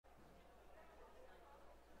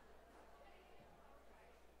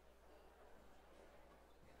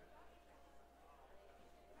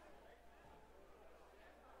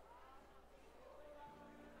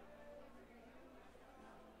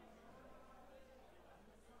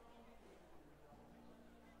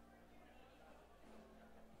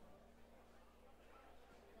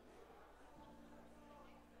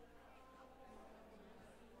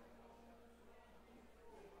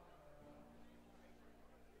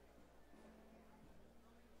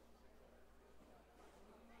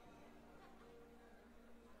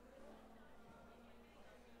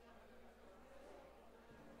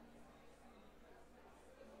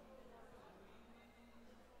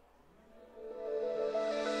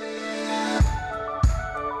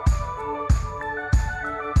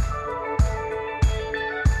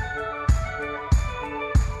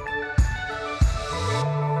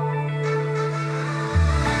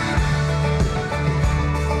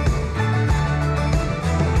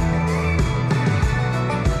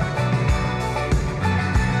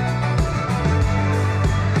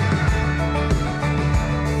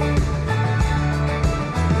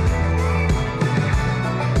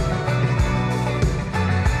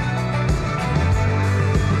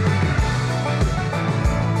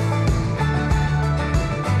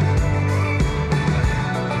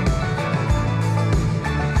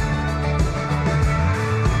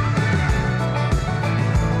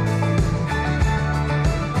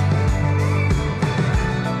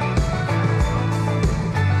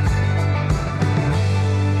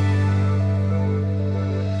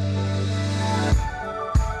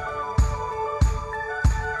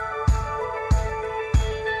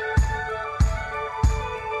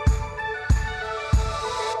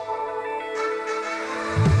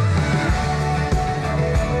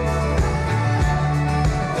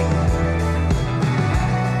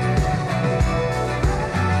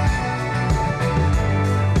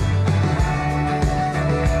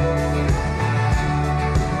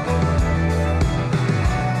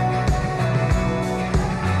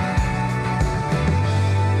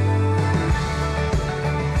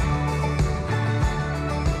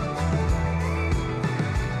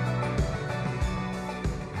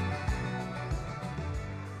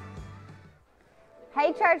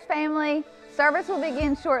church family. Service will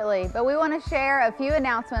begin shortly, but we want to share a few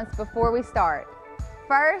announcements before we start.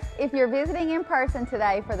 First, if you're visiting in person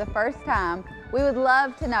today for the first time, we would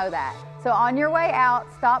love to know that. So on your way out,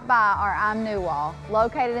 stop by our I'm New wall,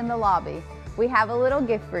 located in the lobby. We have a little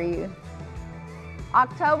gift for you.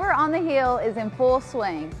 October on the Hill is in full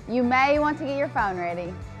swing. You may want to get your phone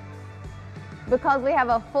ready because we have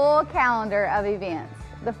a full calendar of events.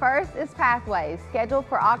 The first is Pathways, scheduled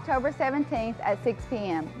for October 17th at 6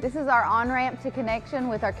 p.m. This is our on-ramp to connection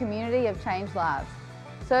with our community of changed lives.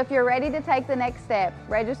 So if you're ready to take the next step,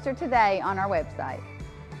 register today on our website,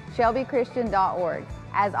 shelbychristian.org.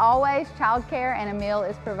 As always, childcare and a meal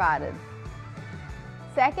is provided.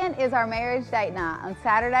 Second is our marriage date night on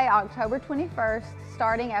Saturday, October 21st,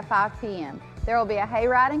 starting at 5 p.m. There will be a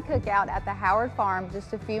hayride and cookout at the Howard Farm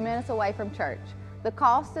just a few minutes away from church. The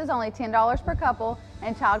cost is only $10 per couple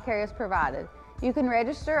and childcare is provided. You can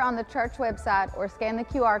register on the church website or scan the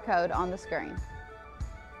QR code on the screen.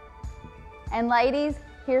 And ladies,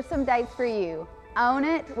 here's some dates for you. Own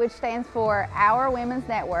It, which stands for Our Women's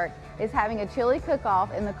Network, is having a chili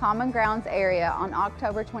cook-off in the Common Grounds area on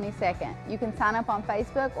October 22nd. You can sign up on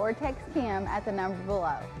Facebook or text Kim at the number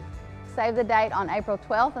below. Save the date on April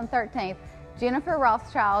 12th and 13th. Jennifer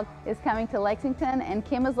Rothschild is coming to Lexington and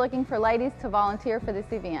Kim is looking for ladies to volunteer for this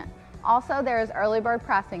event. Also, there is early bird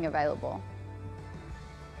pricing available.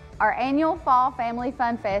 Our annual Fall Family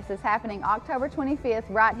Fun Fest is happening October 25th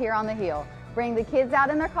right here on the Hill. Bring the kids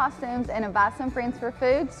out in their costumes and invite some friends for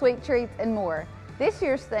food, sweet treats, and more. This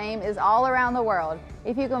year's theme is all around the world.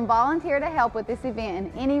 If you can volunteer to help with this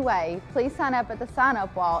event in any way, please sign up at the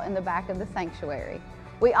sign-up wall in the back of the sanctuary.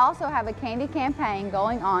 We also have a candy campaign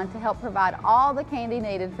going on to help provide all the candy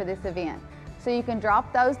needed for this event. So you can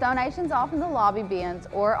drop those donations off in the lobby bins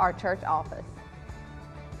or our church office.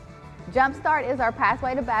 Jumpstart is our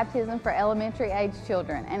pathway to baptism for elementary age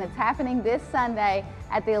children, and it's happening this Sunday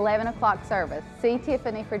at the 11 o'clock service. See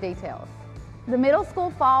Tiffany for details. The middle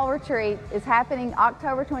school fall retreat is happening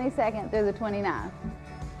October 22nd through the 29th.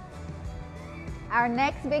 Our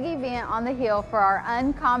next big event on the Hill for our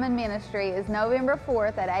Uncommon Ministry is November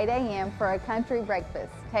 4th at 8 a.m. for a country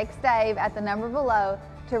breakfast. Text Dave at the number below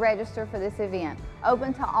to register for this event.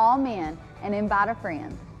 Open to all men and invite a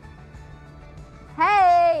friend.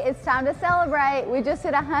 Hey, it's time to celebrate. We just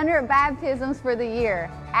hit 100 baptisms for the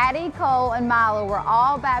year. Addie, Cole, and Milo were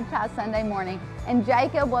all baptized Sunday morning, and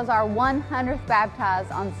Jacob was our 100th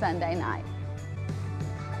baptized on Sunday night.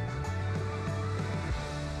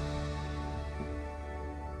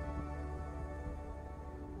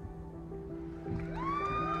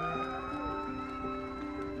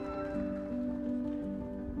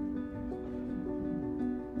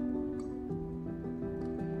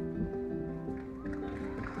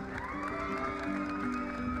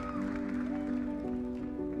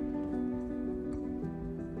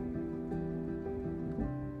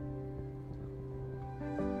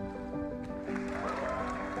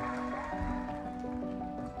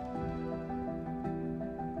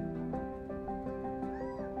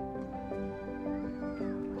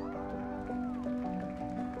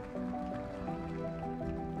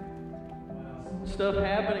 Stuff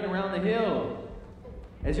happening around the hill.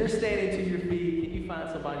 As you're standing to your feet, can you find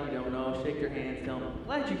somebody you don't know? Shake their hands, tell them,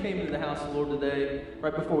 glad you came into the house of the Lord today,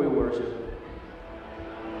 right before we worship.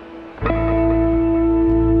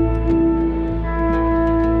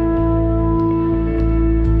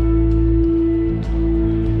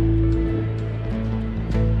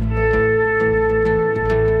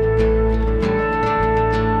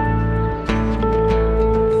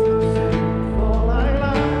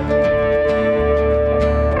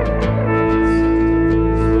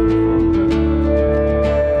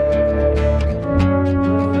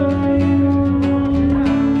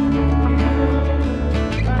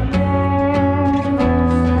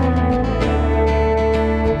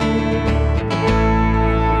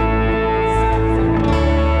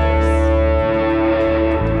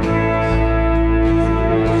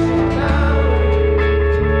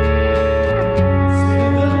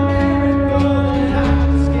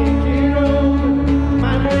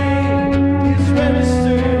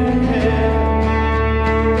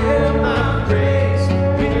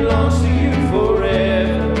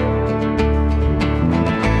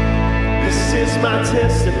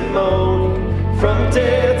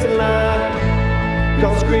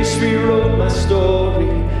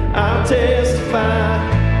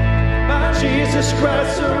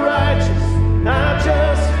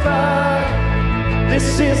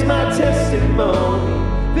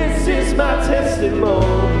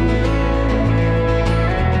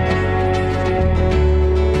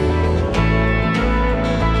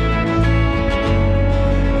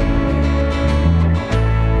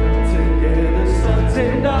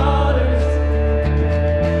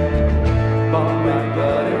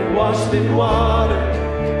 washed in water.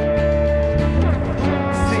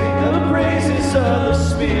 Sing the praises of the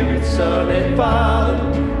Spirit, Son, and Father.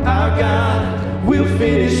 Our God will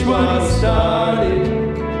finish what He started.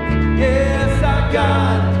 Yes, our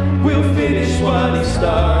God will finish what He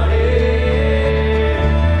started.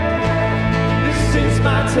 This is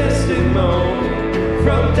my testimony,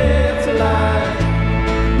 from death to life.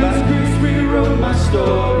 God's grace rewrote my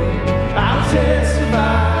story. I'll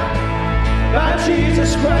testify. By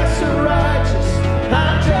Jesus Christ the righteous,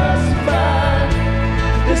 I'm justified.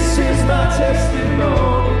 This is my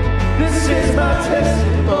testimony. This is my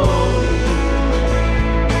testimony.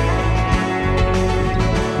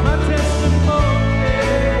 My testimony.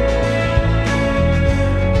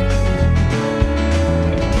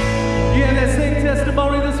 Yeah, let's sing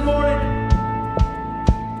testimony this morning.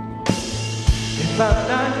 If I'm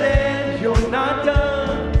not dead, you're not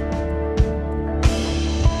done.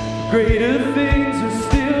 Greater things are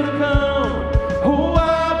still to come. Oh,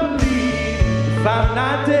 I believe. If I'm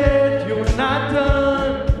not dead, you're not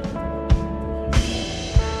done.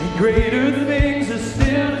 And greater things are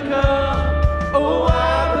still to come. Oh, I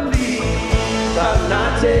believe. If I'm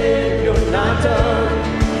not dead, you're not done.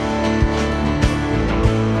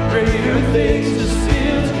 Greater things are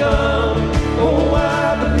still to come. Oh,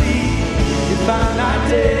 I believe. If I'm not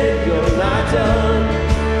dead, you're not done.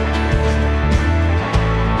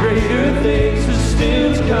 Greater things are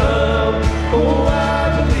still to come. Oh, I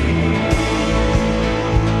believe.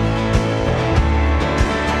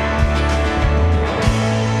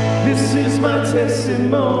 This is my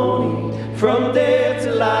testimony, from death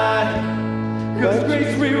to life. God's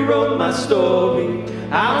grace rewrote my story.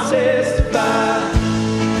 I'll testify.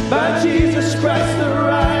 By Jesus Christ the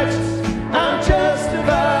righteous, I'm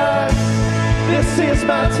justified. This is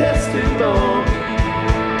my testimony.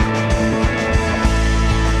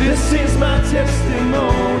 This is my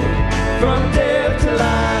testimony, from death to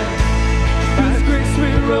life. God's grace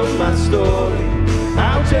rewrote my story.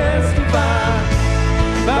 I'll testify.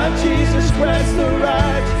 By Jesus Christ the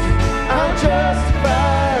righteous, I'm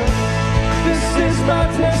justified. This is my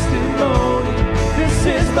testimony. This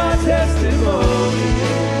is my testimony.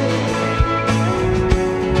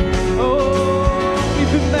 Oh,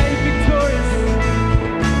 we've been made victorious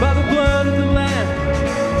by the blood of the Lamb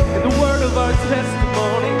and the word of our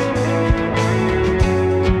testimony.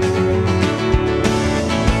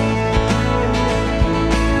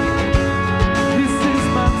 This is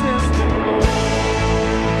my testimony.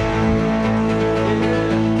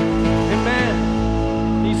 Yeah. Amen.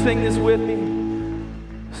 Can you sing this with me?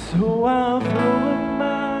 So I'll throw up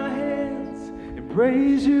my hands and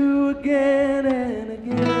praise you again and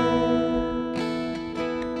again.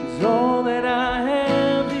 'Cause all that I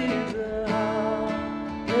have is a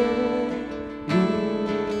hallelujah,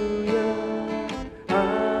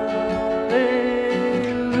 hallelujah.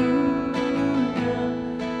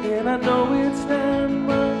 And I know it's not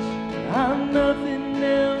much, I'm nothing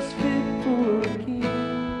else fit for a king,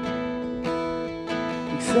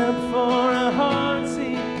 except for a heart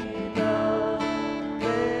singing hallelujah,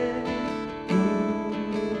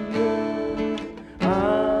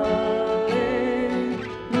 hallelujah.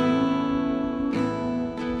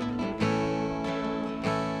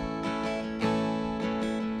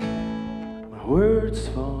 My words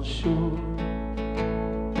fall short.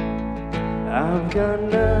 I've got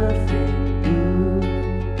nothing good.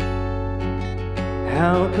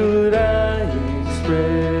 How could I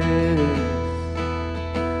express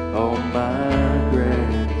all my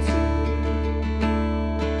gratitude?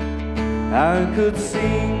 I could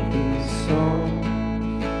sing these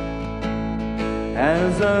songs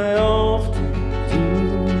as I often do.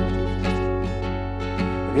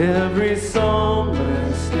 Every song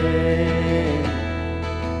must end,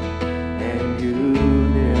 and you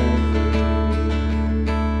never leave.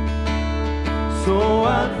 So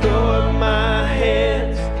I throw up my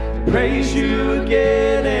hands, praise you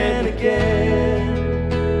again and again.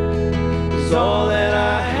 'Cause all that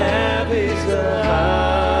I have is a hallelujah,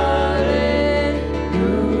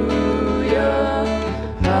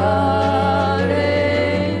 hallelujah.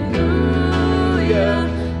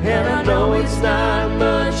 And I know it's not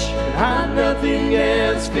much, I'm nothing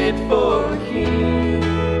else fit for a king,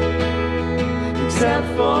 except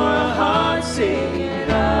for a heart singing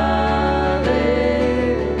hallelujah,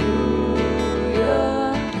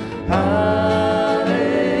 hallelujah.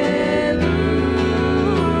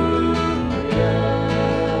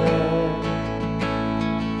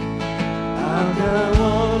 I've got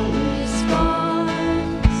one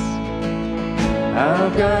response,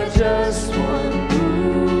 I've got just one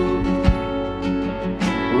move,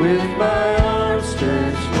 with my arms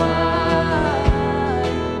stretched wide.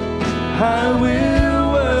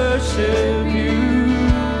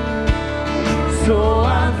 So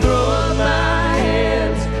I throw up my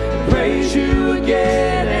hands and praise you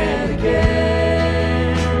again and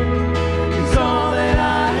again. 'Cause all that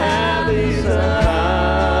I have is a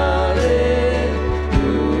hallelujah,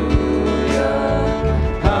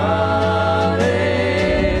 hallelujah.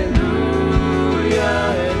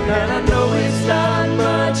 And I know it's not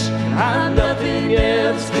much, I'm nothing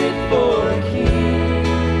else fit for a king,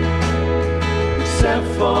 except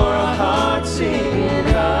for a heart singing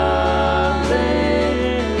hallelujah,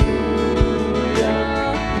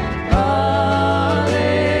 hallelujah.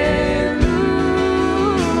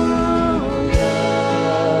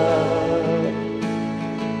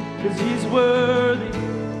 'Cause he's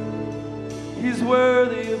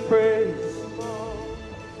worthy of praise.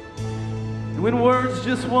 And when words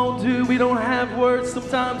just won't do, we don't have words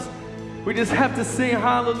sometimes, we just have to sing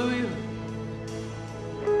hallelujah.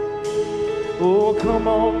 Oh, come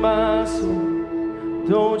on, my soul,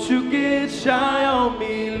 don't you get shy on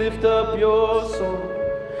me, lift up your soul,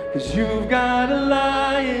 'cause you've got a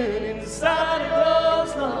lion inside of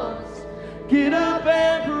those lungs. Get up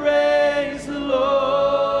and praise the Lord.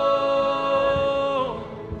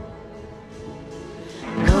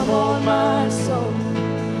 Come on, my soul,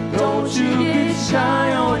 don't you get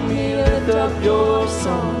shy on me, lift up your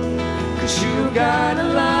song, 'cause you've got a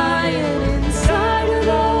lion inside of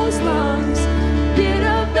those lungs. Get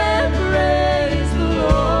up and praise the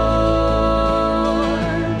Lord.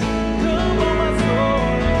 Come on, my soul.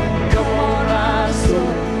 Come on, my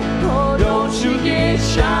soul. Oh, don't you get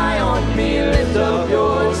shy on me, lift up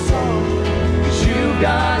your song, 'cause you've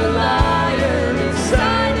got a lion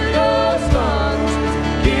inside of those lungs.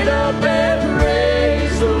 Get up and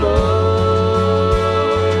praise the Lord.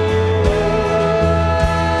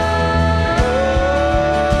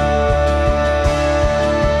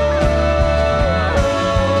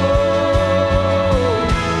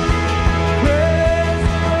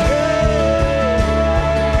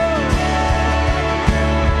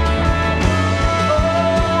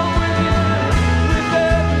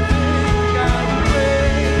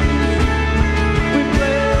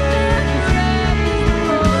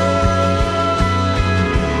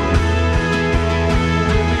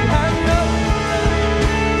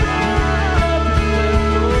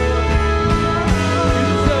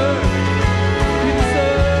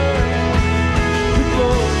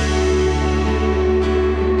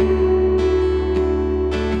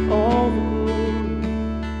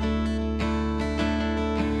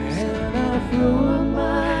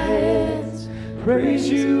 Praise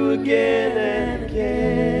you again and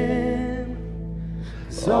again.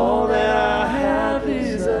 'Cause all that I have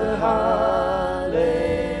is a hallelujah,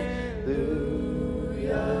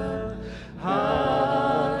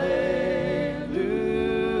 hallelujah.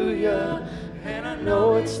 And I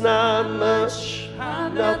know it's not much,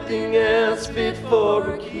 I'm nothing else fit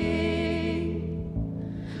for a king,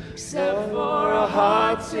 except for a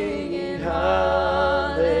heart singing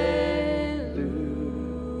hallelujah.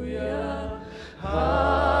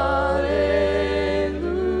 Hallelujah.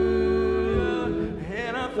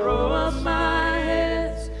 And I throw up my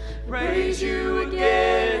hands, praise you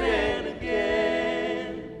again and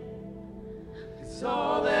again. 'Cause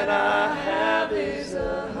all that I have is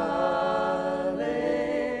a hallelujah,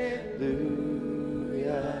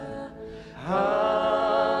 hallelujah.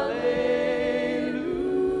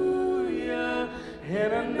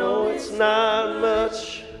 And I know it's not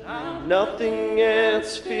much, nothing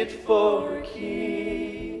else fit for a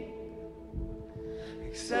king,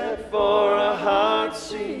 except for a heart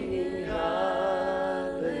singing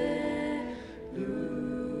hallelujah,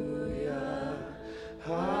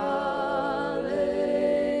 hallelujah.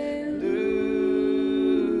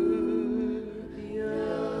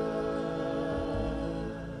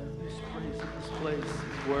 There's praise in this place,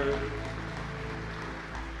 His word.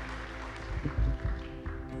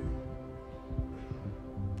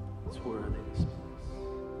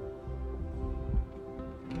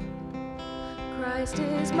 Christ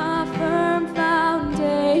is my firm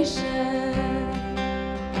foundation,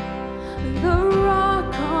 the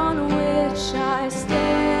rock on which I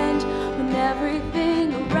stand when everything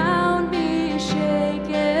around me is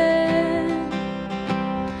shaken.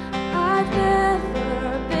 I've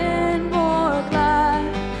never been more glad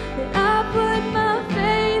that I put my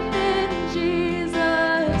faith in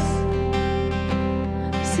Jesus,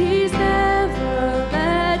 'cause He's never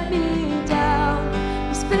let me down.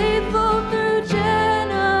 He's faithful through generations.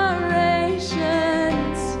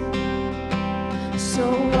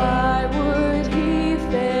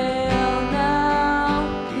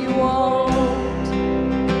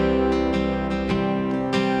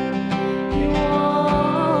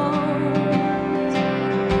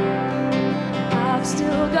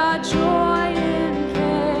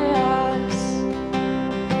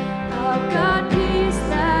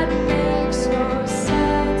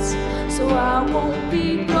 won't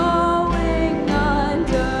be going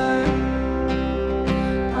under.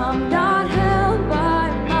 I'm not held by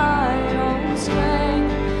my own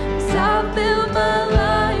strength, 'cause I built my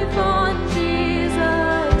life on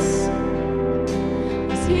Jesus.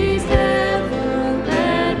 'Cause He's never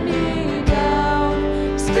let me down.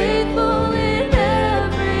 He's faithful in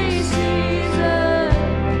every season.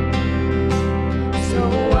 So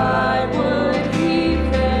why would He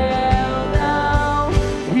fail now?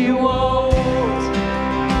 He won't.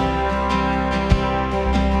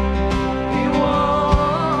 He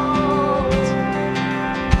won't.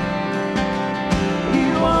 He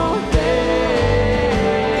won't fail.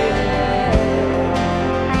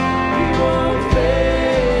 He won't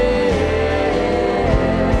fail.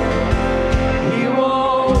 He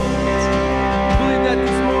won't. Believe that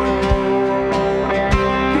this morning.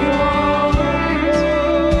 He won't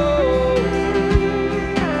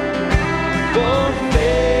fail.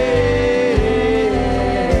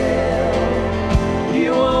 He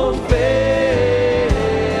won't fail.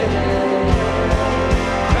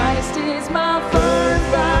 Christ is my firm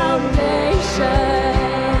foundation,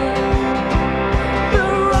 the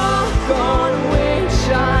rock on which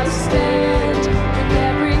I stand, and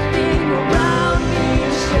everything around me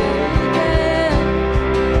is shaken.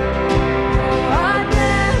 I've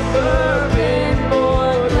never been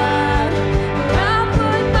more glad that I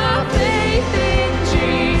put my faith in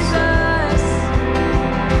Jesus.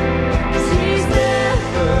 'Cause He's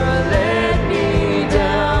never let me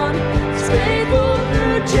down. He's faithful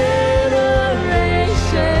through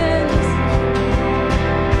generations.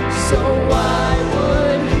 So why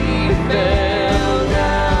would He fail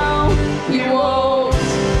now? He won't.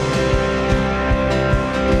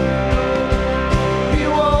 He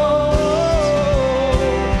won't.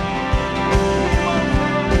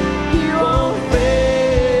 He won't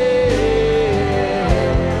fail.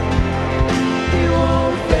 He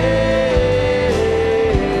won't fail.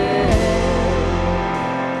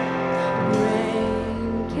 Rain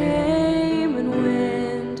came and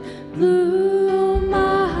wind blew.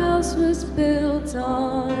 My house was built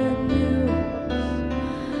on you.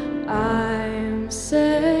 I'm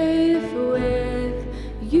safe with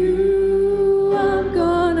you. I'm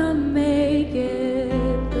gonna make it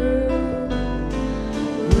through.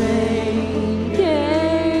 Rain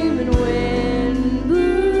came and wind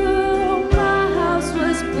blew. My house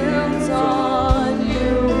was built on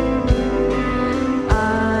you.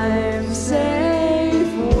 I'm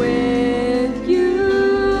safe with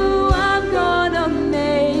you. I'm gonna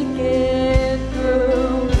make it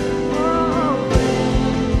through. Oh,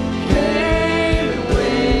 rain came and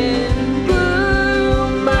wind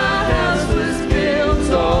blew. My house was built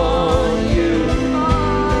on you.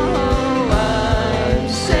 Oh, I'm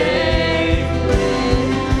safe with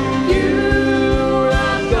you.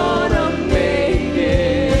 I'm gonna make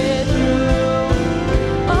it through.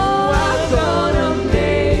 Oh, I'm gonna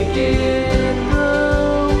make it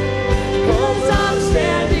through. 'Cause I'm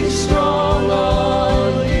standing strong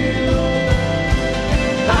on you.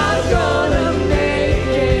 I'm gonna make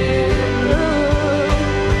it through.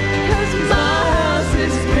 'Cause my house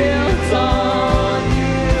is built on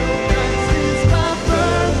you. Christ is my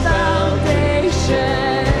firm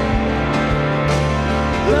foundation,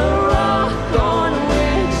 the rock on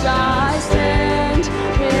which I stand.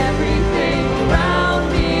 Everything around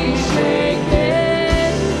me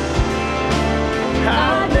shaken.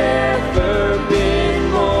 I've never been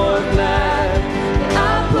more glad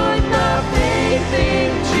I put my faith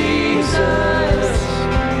in Jesus.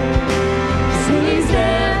 'Cause He's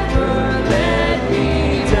never let me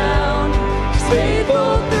down. He's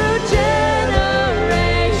faithful through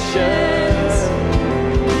generations.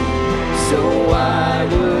 So why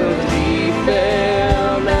would He fail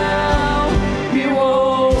now? He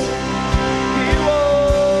won't. He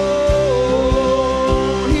won't.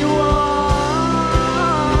 He won't.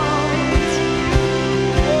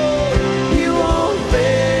 He won't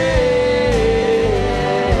fail.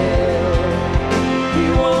 He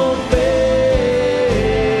won't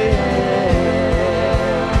fail.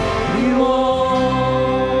 He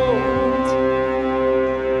won't.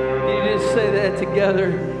 Can you just say that together?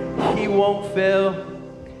 He won't fail.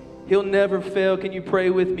 He'll never fail. Can you pray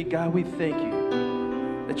with me? God, we thank you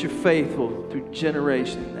that you're faithful through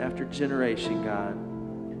generation after generation, God.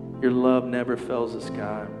 Your love never fails us,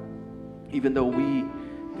 God. Even though we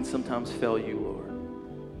can sometimes fail you, Lord,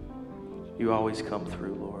 you always come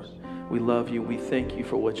through, Lord. We love you. We thank you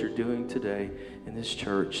for what you're doing today in this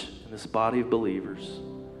church, in this body of believers.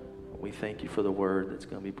 We thank you for the word that's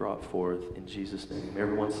going to be brought forth in Jesus' name.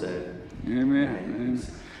 Everyone said, Amen.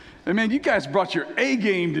 Amen. You guys brought your A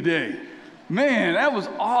game today. Man, that was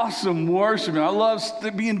awesome worship. I love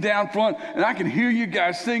being down front, and I can hear you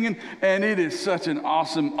guys singing, and it is such an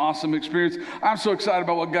awesome, awesome experience. I'm so excited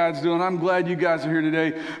about what God's doing. I'm glad you guys are here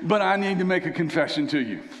today, but I need to make a confession to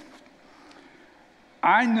you.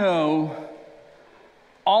 I know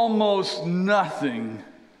almost nothing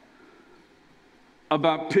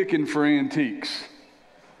about picking for antiques.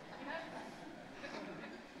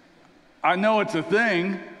 I know it's a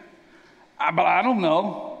thing, but I don't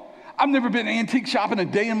know. I've never been antique shopping a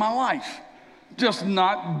day in my life. Just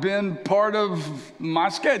not been part of my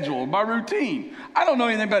schedule, my routine. I don't know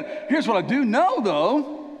anything about it. Here's what I do know,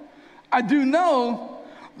 though. I do know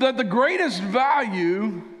that the greatest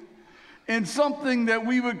value in something that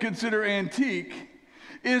we would consider antique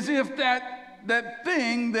is if that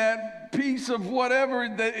thing, that piece of whatever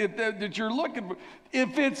that you're looking for,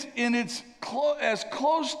 if it's in its as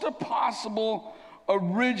close to possible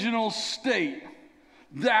original state.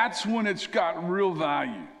 That's when it's got real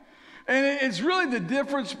value. And it's really the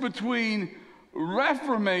difference between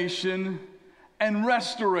reformation and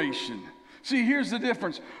restoration. See, here's the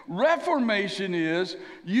difference. Reformation is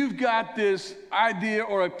you've got this idea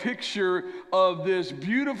or a picture of this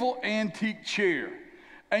beautiful antique chair.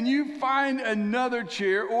 And you find another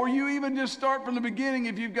chair, or you even just start from the beginning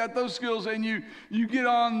if you've got those skills, and you get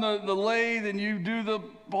on the lathe and you do the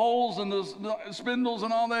holes and the spindles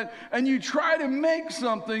and all that, and you try to make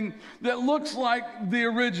something that looks like the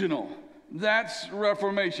original. That's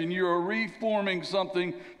reformation. You're reforming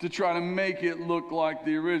something to try to make it look like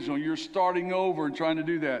the original. You're starting over and trying to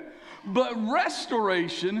do that. But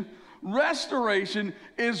restoration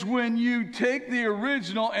is when you take the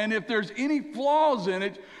original, and if there's any flaws in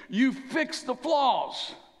it, you fix the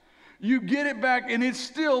flaws. You get it back, and it's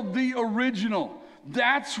still the original.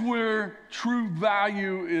 That's where true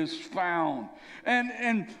value is found.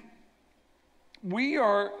 And we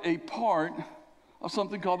are a part of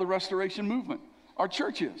something called the Restoration Movement. Our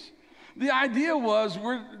church is. The idea was,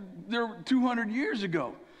 there 200 years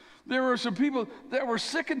ago, there were some people that were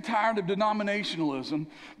sick and tired of denominationalism,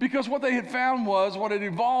 because what they had found was, what had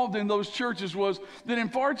evolved in those churches was that in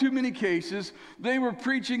far too many cases, they were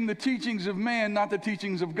preaching the teachings of man, not the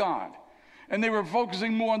teachings of God. And they were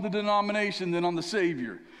focusing more on the denomination than on the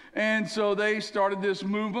Savior. And so they started this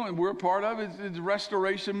movement, and we're a part of it. It's a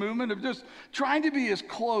restoration movement of just trying to be as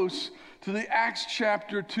close to the Acts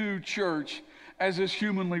chapter 2 church as is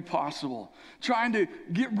humanly possible, trying to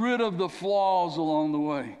get rid of the flaws along the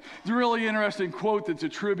way. It's a really interesting quote that's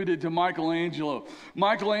attributed to Michelangelo.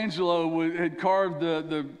 Michelangelo had carved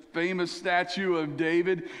the famous statue of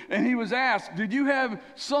David, and he was asked, did you have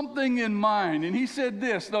something in mind? And he said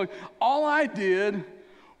this, no, all I did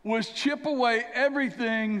was chip away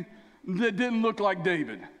everything that didn't look like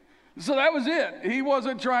David. So that was it. He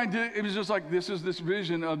wasn't trying to, it was just like, this is this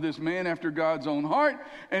vision of this man after God's own heart.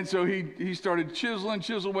 And so he started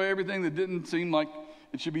chisel away everything that didn't seem like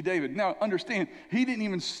it should be David. Now, understand, he didn't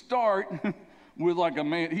even start with like a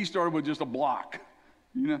man. He started with just a block,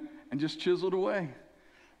 and just chiseled away.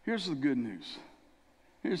 Here's the good news.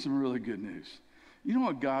 Here's some really good news. You know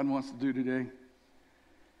what God wants to do today?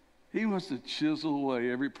 He wants to chisel away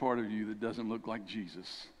every part of you that doesn't look like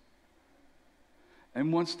Jesus,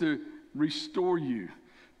 and wants to restore you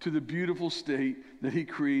to the beautiful state that he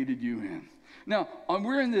created you in. Now,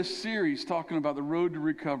 we're in this series talking about the road to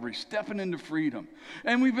recovery, stepping into freedom.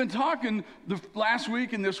 And we've been talking the last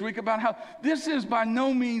week and this week about how this is by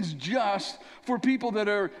no means just for people that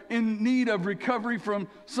are in need of recovery from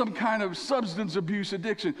some kind of substance abuse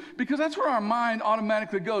addiction, because that's where our mind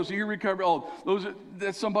automatically goes. You hear recovery,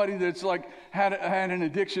 that's somebody that's like had an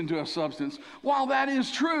addiction to a substance. While that is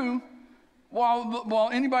true, while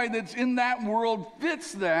anybody that's in that world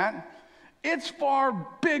fits that, it's far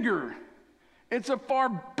bigger. It's a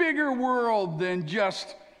far bigger world than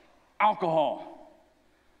just alcohol,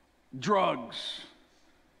 drugs,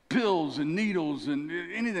 pills and needles and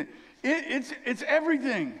anything. It's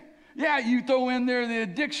everything. Yeah, you throw in there the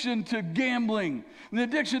addiction to gambling, the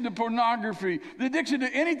addiction to pornography, the addiction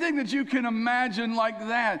to anything that you can imagine like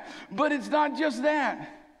that. But it's not just that.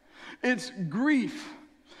 It's grief.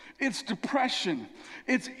 It's depression.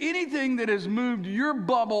 It's anything that has moved your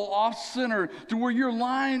bubble off center to where your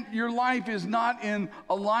life is not in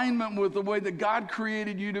alignment with the way that God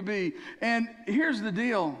created you to be. And here's the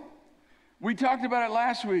deal. We talked about it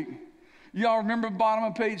last week. Y'all remember the bottom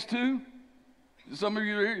of page 2? Some of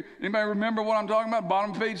you are here. Anybody remember what I'm talking about?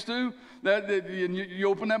 Bottom of page 2? You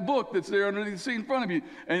open that book that's there underneath the seat in front of you.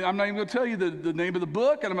 And I'm not even going to tell you the name of the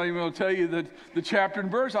book, and I'm not even going to tell you the chapter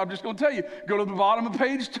and verse. I'm just going to tell you, go to the bottom of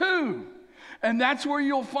page 2. And that's where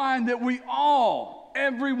you'll find that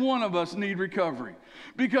every one of us need recovery.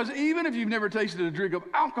 Because even if you've never tasted a drink of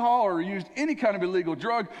alcohol or used any kind of illegal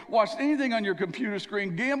drug, watched anything on your computer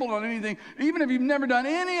screen, gambled on anything, even if you've never done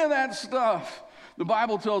any of that stuff, the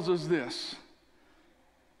Bible tells us this: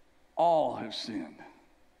 all have sinned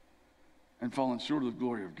and fallen short of the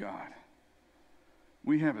glory of God.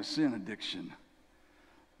 We have a sin addiction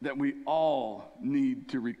that we all need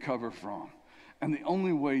to recover from. And the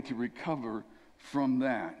only way to recover from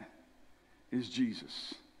that is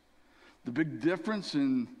Jesus. The big difference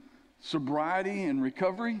in sobriety and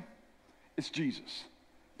recovery, it's Jesus.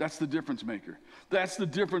 That's the difference maker. That's the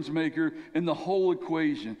difference maker in the whole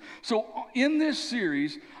equation. So in this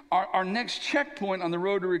series, our next checkpoint on the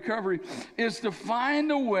road to recovery is to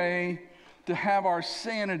find a way to have our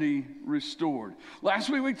sanity restored. Last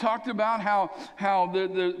week we talked about how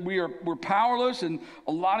we're powerless, and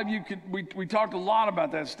a lot of you we talked a lot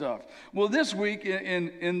about that stuff. Well, this week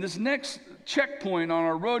in this next checkpoint on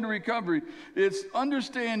our road to recovery, it's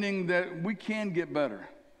understanding that we can get better.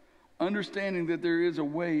 Understanding that there is a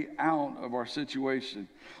way out of our situation.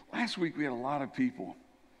 Last week we had a lot of people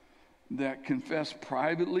that confessed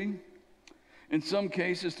privately, in some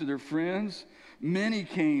cases to their friends. Many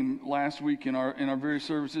came last week in our various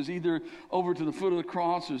services, either over to the foot of the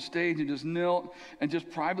cross or stage and just knelt and just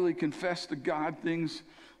privately confessed to God things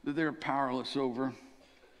that they're powerless over.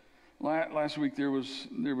 Last week there was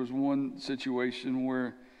one situation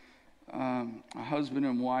where a husband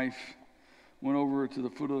and wife went over to the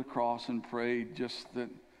foot of the cross and prayed just that,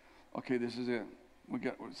 okay, this is it.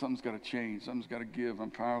 Something's got to change. Something's got to give. I'm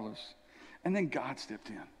powerless. And then God stepped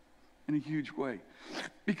in a huge way.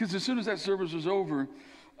 Because as soon as that service was over,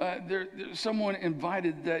 someone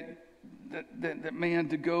invited that man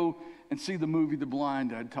to go and see the movie The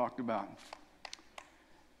Blind I'd talked about.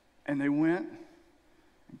 And they went,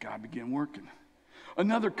 and God began working.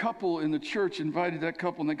 Another couple in the church invited that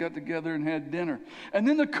couple, and they got together and had dinner. And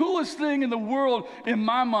then the coolest thing in the world, in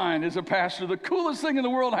my mind as a pastor, the coolest thing in the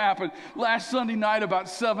world happened last Sunday night about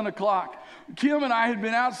 7 o'clock. Kim and I had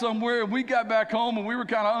been out somewhere, and we got back home, and we were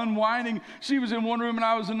kind of unwinding. She was in one room, and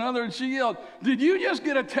I was in another, and she yelled, "Did you just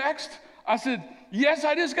get a text?" I said, "Yes,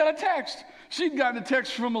 I just got a text." She'd gotten a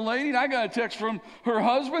text from a lady, and I got a text from her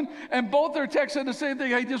husband, and both their texts said the same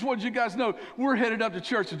thing. "Hey, just wanted you guys to know, we're headed up to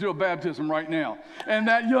church to do a baptism right now." And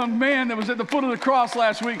that young man that was at the foot of the cross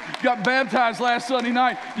last week got baptized last Sunday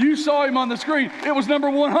night. You saw him on the screen. It was number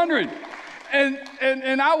 100.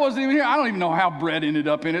 And I wasn't even here. I don't even know how Brett ended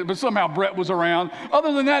up in it, but somehow Brett was around.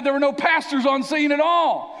 Other than that, there were no pastors on scene at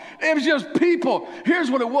all. It was just people.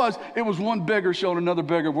 Here's what it was. It was one beggar showing another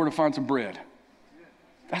beggar where to find some bread.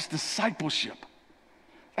 That's discipleship.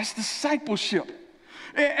 That's discipleship.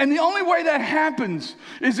 And the only way that happens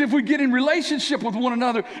is if we get in relationship with one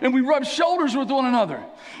another and we rub shoulders with one another.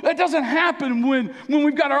 That doesn't happen when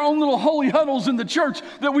we've got our own little holy huddles in the church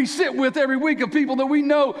that we sit with every week of people that we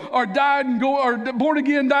know are born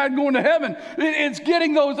again, died and going to heaven. It's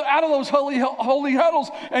getting those out of those holy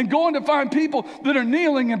huddles and going to find people that are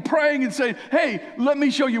kneeling and praying and saying, "Hey, let me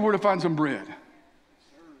show you where to find some bread."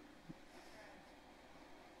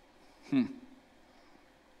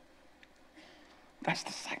 That's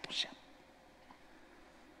discipleship.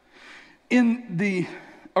 In the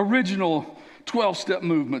original 12-step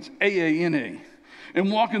movements, AANA,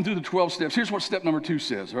 and walking through the 12 steps, here's what step number 2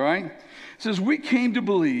 says, all right? It says, we came to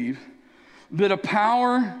believe that a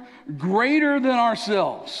power greater than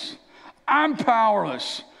ourselves. I'm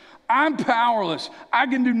powerless. I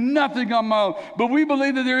can do nothing on my own. But we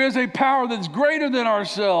believe that there is a power that's greater than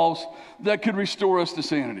ourselves that could restore us to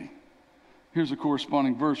sanity. Here's a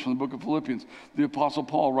corresponding verse from the book of Philippians, the Apostle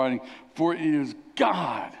Paul writing, "For it is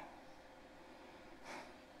God."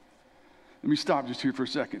 Let me stop just here for a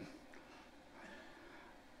second.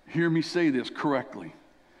 Hear me say this correctly.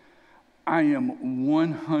 I am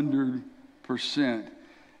 100%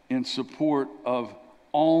 in support of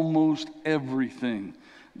almost everything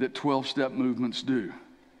that 12-step movements do.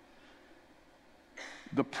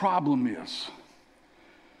 The problem is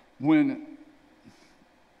when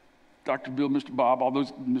Dr. Bill, Mr. Bob, all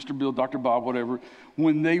those, Mr. Bill, Dr. Bob, whatever,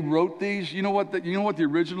 when they wrote these, you know what the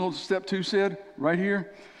original step 2 said right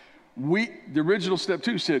here? The original step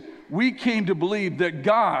 2 said, we came to believe that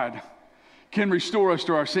God can restore us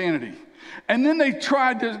to our sanity. And then they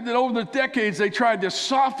tried to, over the decades, they tried to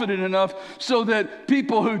soften it enough so that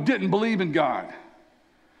people who didn't believe in God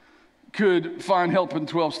could find help in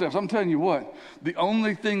 12 steps. I'm telling you what, the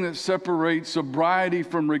only thing that separates sobriety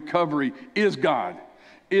from recovery is God.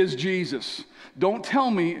 Is Jesus. Don't tell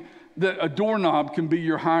me that a doorknob can be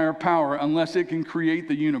your higher power unless it can create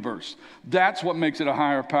the universe. That's what makes it a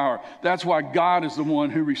higher power. That's why God is the one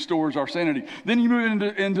who restores our sanity. Then you move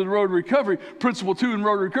into the road to recovery. Principle 2 in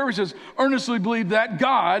road to recovery says, earnestly believe that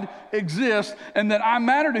God exists and that I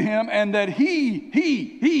matter to him and that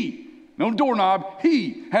he, no doorknob,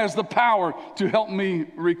 he has the power to help me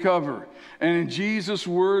recover. And in Jesus'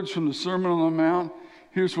 words from the Sermon on the Mount,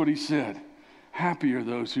 here's what he said. Happy are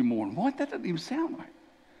those who mourn. What? That doesn't even sound right.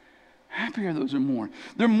 Happy are those who mourn.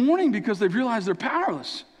 They're mourning because they've realized they're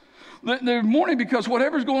powerless. They're mourning because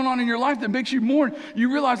whatever's going on in your life that makes you mourn,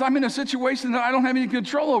 you realize I'm in a situation that I don't have any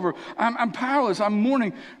control over. I'm powerless. I'm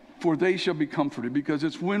mourning. For they shall be comforted. Because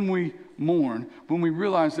it's when we mourn, when we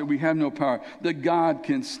realize that we have no power, that God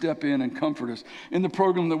can step in and comfort us. In the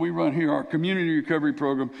program that we run here, our community recovery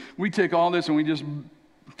program, we take all this and we just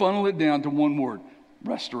funnel it down to one word: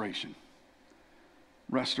 restoration.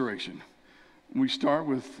 Restoration. We start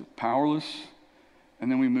with powerless,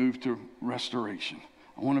 and then we move to restoration.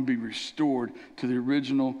 I want to be restored to the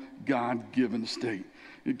original God-given state.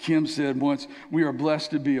 Kim said once, we are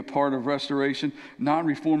blessed to be a part of restoration, not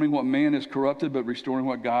reforming what man has corrupted, but restoring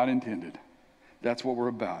what God intended. That's what we're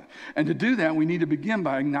about. And to do that, we need to begin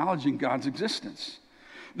by acknowledging God's existence.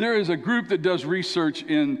 There is a group that does research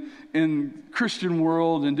in Christian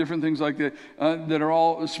world and different things like that, that are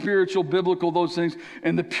all spiritual, biblical, those things.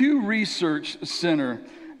 And the Pew Research Center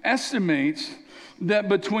estimates that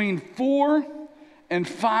between 4 and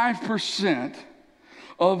 5%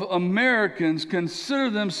 of Americans consider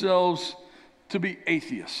themselves to be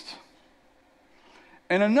atheists.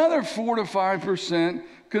 And another 4 to 5%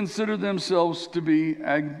 consider themselves to be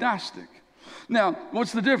agnostic. Now,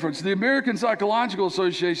 what's the difference? The American Psychological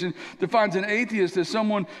Association defines an atheist as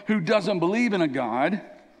someone who doesn't believe in a God,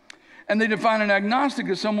 and they define an agnostic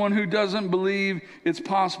as someone who doesn't believe it's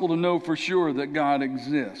possible to know for sure that God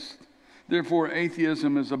exists. Therefore,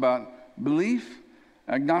 atheism is about belief,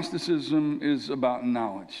 agnosticism is about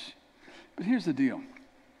knowledge. But here's the deal.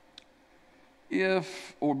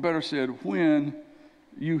 If, or better said, when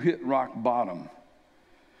you hit rock bottom,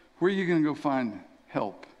 where are you going to go find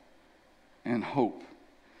help and hope?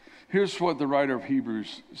 Here's what the writer of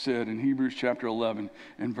Hebrews said in Hebrews chapter 11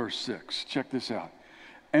 and verse 6. Check this out.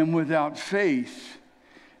 And without faith,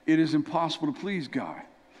 it is impossible to please God.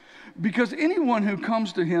 Because anyone who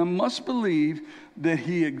comes to him must believe that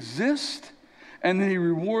he exists and that he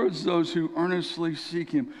rewards those who earnestly seek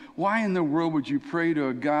him. Why in the world would you pray to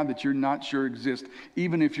a God that you're not sure exists,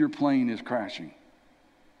 even if your plane is crashing?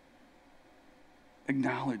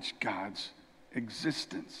 Acknowledge God's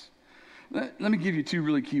existence. Let me give you 2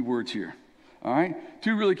 really key words here. All right?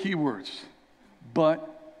 2 really key words. But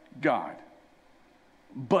God.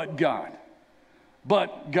 But God.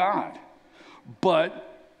 But God.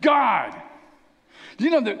 But God. Do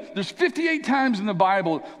you know that there's 58 times in the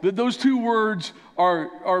Bible that those 2 words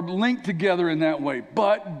are linked together in that way?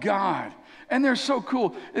 But God. And they're so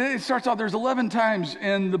cool. It starts out, there's 11 times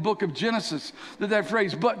in the book of Genesis that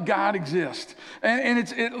phrase, but God exists.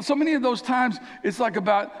 And so many of those times, it's like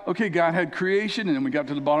about, okay, God had creation, and then we got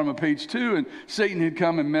to the bottom of page 2, and Satan had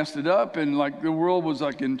come and messed it up, and like the world was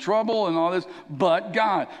like in trouble and all this, but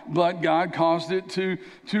God caused it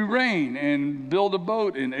to rain and build a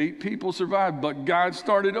boat, and 8 people survived, but God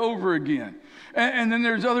started over again. And then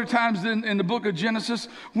there's other times in the book of Genesis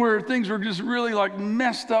where things were just really like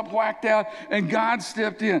messed up, whacked out, and God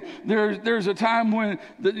stepped in. There's a time when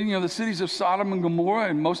the cities of Sodom and Gomorrah,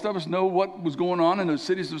 and most of us know what was going on in those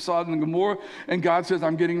cities of Sodom and Gomorrah, and God says,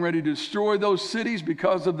 I'm getting ready to destroy those cities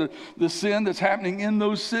because of the sin that's happening in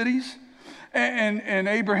those cities. And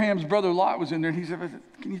Abraham's brother Lot was in there, and he said,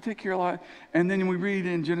 can you take care of Lot? And then we read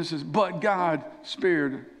in Genesis, but God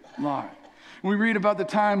spared Lot. We read about the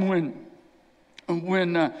time when oh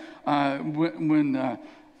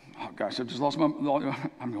gosh, I've just lost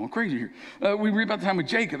I'm going crazy here. We read about the time with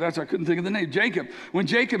Jacob. I couldn't think of the name. Jacob. When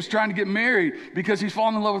Jacob's trying to get married because he's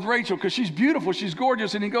fallen in love with Rachel because she's beautiful, she's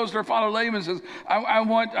gorgeous, and he goes to her father Laban and says, I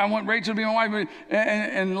want Rachel to be my wife.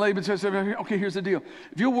 And Laban says, okay, here's the deal.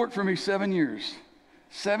 If you'll work for me 7 years,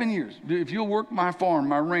 if you'll work my farm,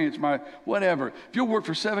 my ranch, my whatever, if you'll work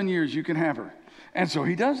for 7 years, you can have her. And so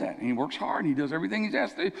he does that. And he works hard. And he does everything he's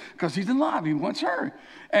asked to because he's in love. He wants her.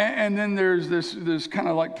 And then there's this kind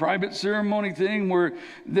of like private ceremony thing where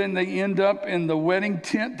then they end up in the wedding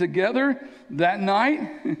tent together that night.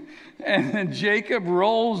 And then Jacob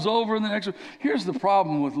rolls over in the next one. Here's the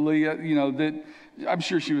problem with Leah, that I'm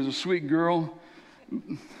sure she was a sweet girl.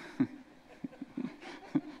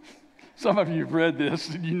 Some of you have read this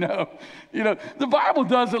and you know, the Bible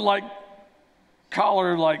doesn't like call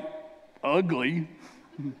her like ugly.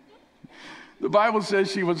 The Bible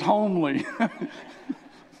says she was homely.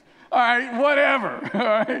 All right, whatever. All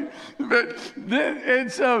right,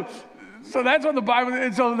 so that's what the Bible.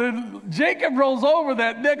 And so then Jacob rolls over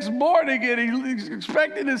that next morning, and he's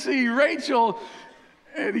expecting to see Rachel,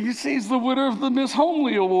 and he sees the winner of the Miss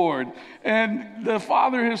Homely Award, and the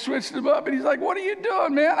father has switched him up, and he's like, "What are you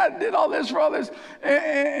doing, man? I did all this for all this."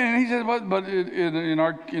 And he said, "But in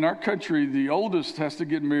our country, the oldest has to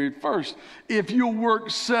get married first. If you'll work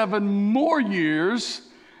 7 more years,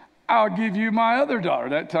 I'll give you my other daughter."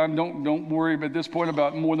 That time, don't worry at this point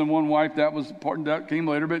about more than one wife. That was part that came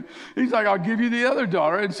later. But he's like, "I'll give you the other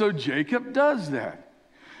daughter." And so Jacob does that.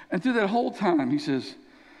 And through that whole time, he says,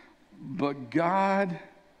 "But God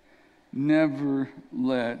never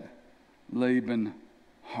let Laban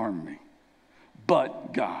harm me."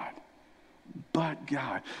 But God. But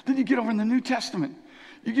God. Then you get over in the New Testament.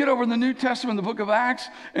 You get over in the New Testament, the book of Acts,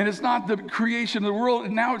 and it's not the creation of the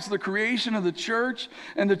world. Now it's the creation of the church,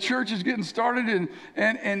 and the church is getting started.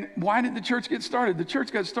 And why did the church get started? The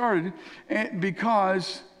church got started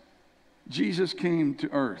because Jesus came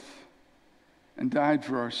to earth and died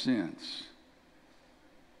for our sins.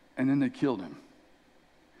 And then they killed him.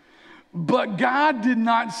 But God did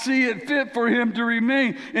not see it fit for him to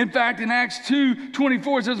remain. In fact, in Acts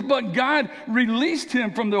 2:24 it says, "But God released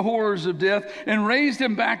him from the horrors of death and raised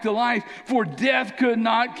him back to life, for death could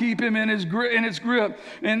not keep him in its grip."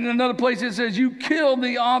 And in another place it says, "You killed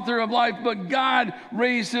the author of life, but God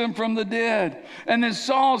raised him from the dead." And then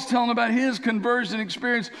Saul's telling about his conversion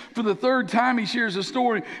experience for the 3rd time. He shares a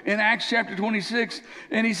story in Acts chapter 26,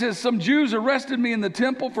 and he says, "Some Jews arrested me in the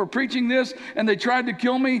temple for preaching this, and they tried to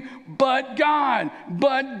kill me. But God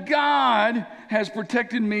has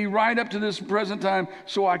protected me right up to this present time,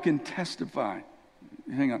 so I can testify."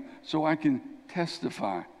 Hang on. So I can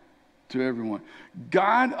testify to everyone.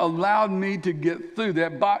 God allowed me to get through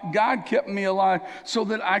that. God kept me alive so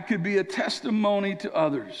that I could be a testimony to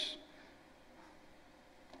others.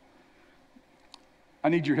 I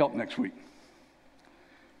need your help next week.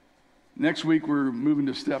 Next week, we're moving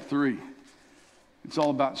to step 3. It's all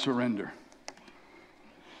about surrender.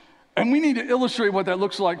 And we need to illustrate what that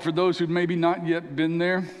looks like for those who've maybe not yet been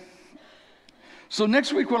there. So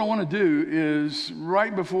next week, what I want to do is,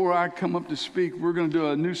 right before I come up to speak, we're going to do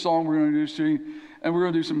a new song we're going to do to you, and we're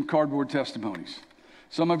going to do some cardboard testimonies.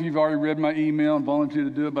 Some of you have already read my email and volunteered to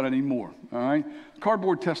do it, but I need more, all right?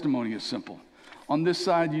 Cardboard testimony is simple. On this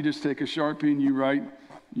side, you just take a Sharpie and you write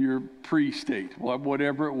your pre-state,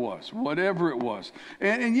 whatever it was.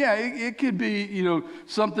 And yeah, it could be,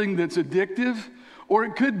 something that's addictive. Or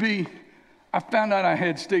it could be, I found out I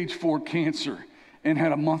had stage 4 cancer and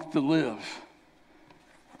had a month to live,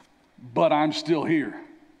 but I'm still here.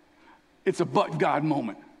 It's a but God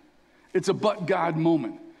moment. It's a but God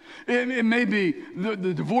moment. It may be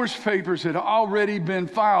the divorce papers had already been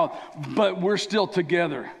filed, but we're still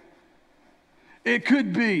together. It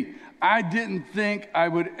could be, I didn't think I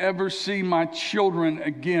would ever see my children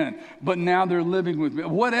again, but now they're living with me.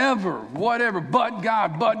 Whatever, but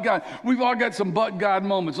God. We've all got some but God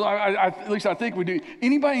moments. At least I think we do.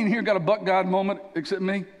 Anybody in here got a but God moment except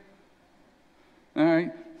me? All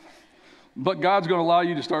right. But God's going to allow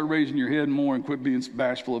you to start raising your head more and quit being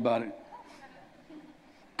bashful about it.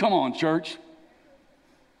 Come on, church.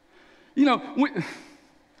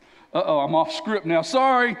 I'm off script now.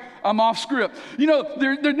 Sorry, I'm off script.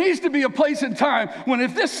 There needs to be a place in time when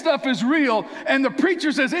if this stuff is real and the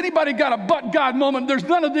preacher says, anybody got a but God moment, there's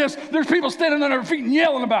none of this, there's people standing on their feet and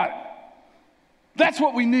yelling about it. That's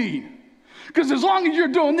what we need. Because as long as you're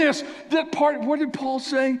doing this, that part, what did Paul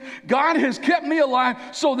say? God has kept me alive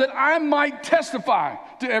so that I might testify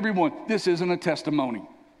to everyone. This isn't a testimony.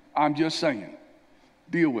 I'm just saying.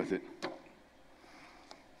 Deal with it.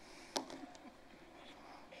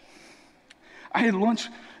 I had lunch.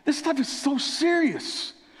 This stuff is so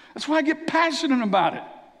serious. That's why I get passionate about it.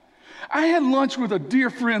 I had lunch with a dear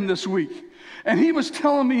friend this week, and he was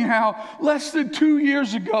telling me how less than 2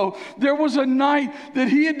 years ago, there was a night that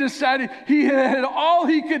he had decided he had all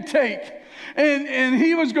he could take. And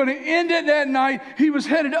he was going to end it that night. He was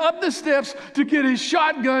headed up the steps to get his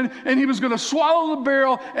shotgun, and he was going to swallow the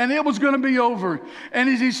barrel, and it was going to be over. And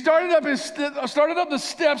as he started up the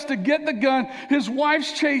steps to get the gun, his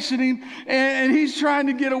wife's chasing him, and he's trying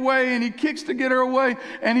to get away, and he kicks to get her away,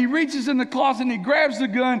 and he reaches in the closet, and he grabs the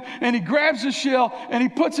gun, and he grabs the shell, and he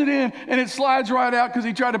puts it in, and it slides right out because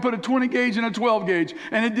he tried to put a 20 gauge in a 12 gauge,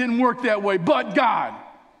 and it didn't work that way. But God.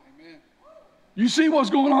 Amen. You see what's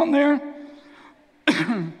going on there?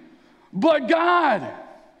 But God.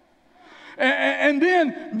 And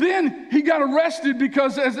then he got arrested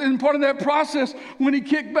because as in part of that process, when he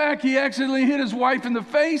kicked back, he accidentally hit his wife in the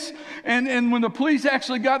face. And when the police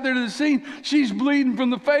actually got there to the scene, she's bleeding from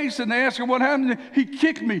the face, and they asked her what happened. He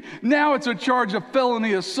kicked me. Now it's a charge of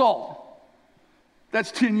felony assault.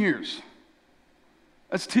 That's 10 years.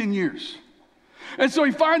 That's 10 years. And so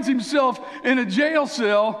he finds himself in a jail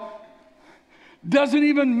cell, doesn't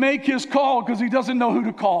even make his call because he doesn't know who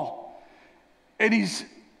to call. And he's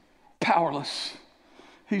powerless.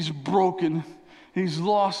 He's broken. He's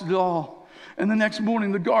lost it all. And the next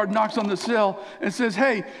morning, the guard knocks on the cell and says,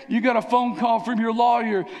 hey, you got a phone call from your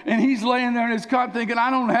lawyer. And he's laying there in his cot thinking, I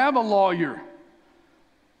don't have a lawyer.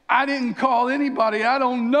 I didn't call anybody. I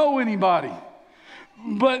don't know anybody.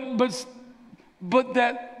 But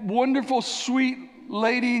that wonderful, sweet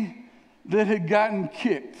lady that had gotten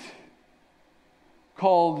kicked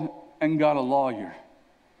called and got a lawyer.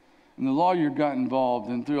 And the lawyer got involved,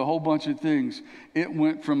 and through a whole bunch of things, it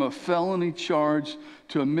went from a felony charge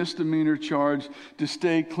to a misdemeanor charge to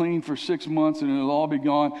stay clean for 6 months, and it'll all be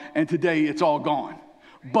gone. And today, it's all gone.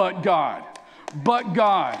 But God. But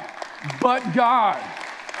God. But God.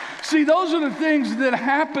 See, those are the things that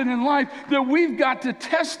happen in life that we've got to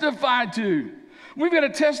testify to. We've got to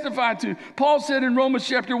testify to. Paul said in Romans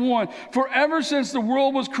chapter 1, for ever since the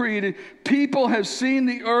world was created, people have seen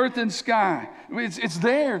the earth and sky. It's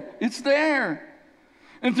there. It's there.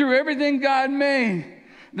 And through everything God made,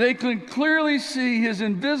 they can clearly see his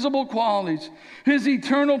invisible qualities, his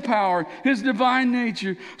eternal power, his divine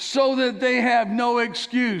nature, so that they have no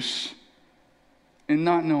excuse in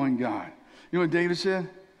not knowing God. You know what David said?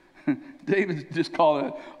 David just called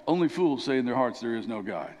it, only fools say in their hearts there is no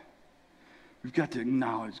God. We've got to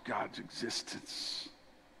acknowledge God's existence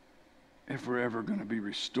if we're ever going to be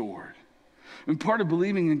restored. And part of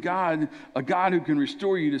believing in God, a God who can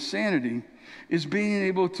restore you to sanity, is being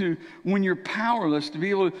able to, when you're powerless, to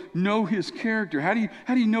be able to know his character. How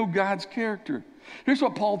do you know God's character? Here's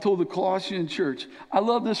what Paul told the Colossian church. I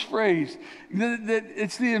love this phrase, that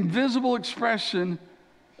it's the invisible expression.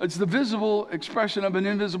 It's the visible expression of an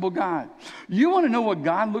invisible God. You want to know what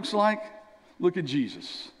God looks like? Look at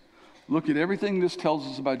Jesus. Look at everything this tells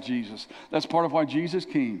us about Jesus. That's part of why Jesus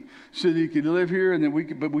came, so that he could live here and that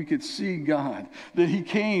we could see God. That he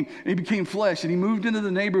came, and he became flesh, and he moved into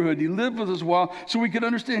the neighborhood. He lived with us a while so we could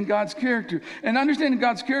understand God's character. And understanding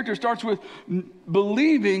God's character starts with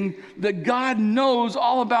believing that God knows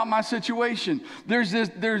all about my situation. There's this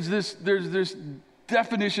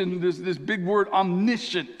definition, this big word,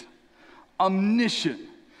 omniscient. Omniscient.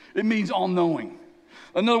 It means all-knowing.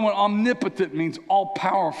 Another one, omnipotent, means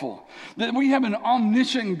all-powerful. That we have an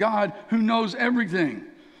omniscient God who knows everything.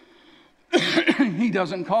 He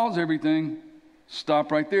doesn't cause everything.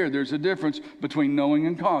 Stop right there. There's a difference between knowing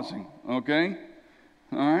and causing, okay?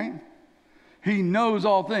 All right? He knows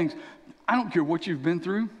all things. I don't care what you've been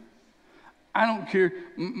through. I don't care.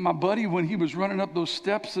 My buddy, when he was running up those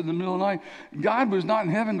steps in the middle of the night, God was not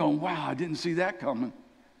in heaven going, wow, I didn't see that coming.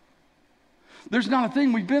 There's not a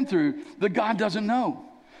thing we've been through that God doesn't know,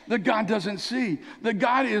 that God doesn't see, that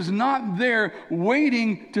God is not there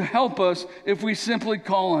waiting to help us if we simply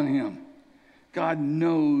call on him. God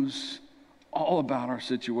knows all about our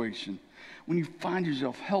situation. When you find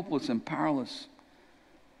yourself helpless and powerless,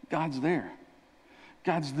 God's there.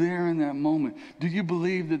 God's there in that moment. Do you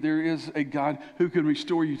believe that there is a God who can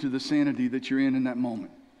restore you to the sanity that you're in that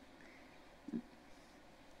moment?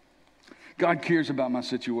 God cares about my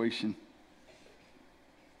situation.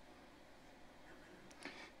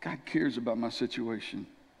 God cares about my situation.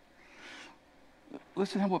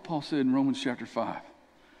 Listen to what Paul said in Romans chapter 5.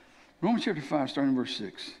 Romans chapter 5, starting in verse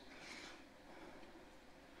 6.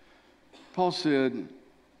 Paul said,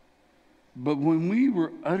 but when we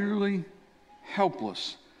were utterly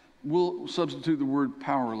helpless, we'll substitute the word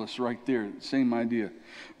powerless right there, same idea.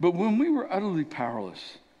 But when we were utterly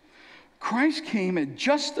powerless, Christ came at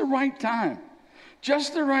just the right time,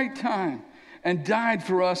 and died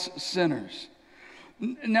for us sinners.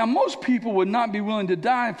 Now, most people would not be willing to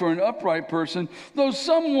die for an upright person, though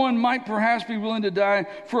someone might perhaps be willing to die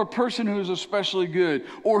for a person who is especially good,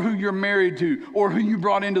 or who you're married to, or who you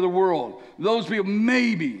brought into the world. Those people,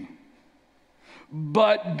 maybe.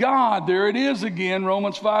 But God, there it is again,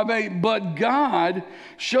 Romans 5:8. But God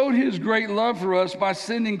showed his great love for us by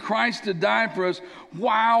sending Christ to die for us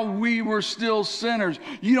while we were still sinners.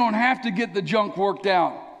 You don't have to get the junk worked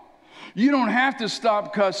out. You don't have to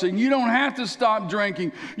stop cussing. You don't have to stop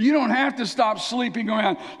drinking. You don't have to stop sleeping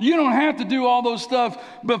around. You don't have to do all those stuff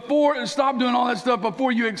stop doing all that stuff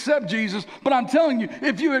before you accept Jesus. But I'm telling you,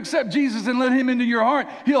 if you accept Jesus and let him into your heart,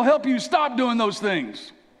 he'll help you stop doing those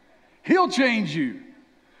things. He'll change you.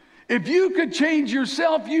 If you could change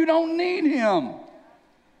yourself, you don't need him.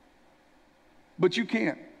 But you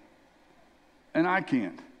can't. And I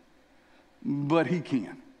can't. But he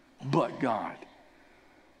can. But God.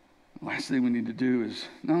 Last thing we need to do is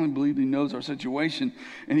not only believe he knows our situation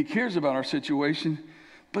and he cares about our situation,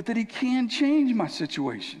 but that he can change my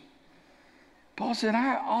situation. Paul said,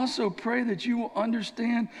 I also pray that you will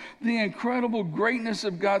understand the incredible greatness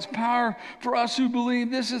of God's power for us who believe.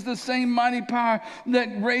 This is the same mighty power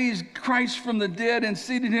that raised Christ from the dead and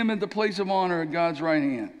seated him at the place of honor at God's right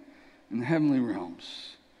hand in the heavenly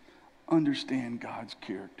realms. Understand God's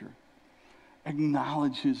character.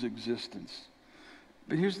 Acknowledge his existence.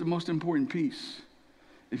 But here's the most important piece.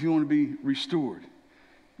 If you want to be restored,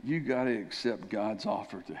 you got to accept God's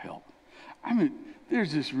offer to help. I mean,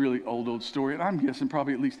 there's this really old story, and I'm guessing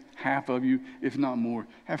probably at least half of you, if not more,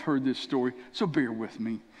 have heard this story, so bear with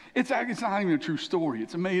me. It's not even a true story.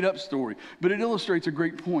 It's a made-up story, but it illustrates a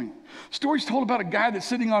great point. Story's told about a guy that's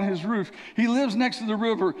sitting on his roof. He lives next to the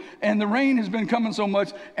river, and the rain has been coming so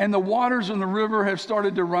much, and the waters in the river have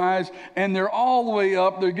started to rise, and they're all the way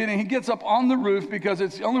up. He gets up on the roof because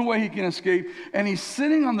it's the only way he can escape, and he's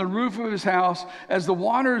sitting on the roof of his house as the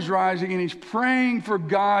water is rising, and he's praying for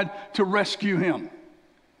God to rescue him.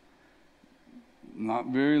 Not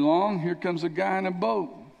very long, here comes a guy in a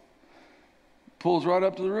boat. Pulls right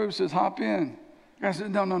up to the roof, says, hop in. The guy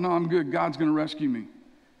said, no, I'm good. God's going to rescue me.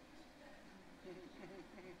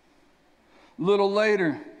 A little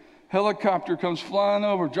later, helicopter comes flying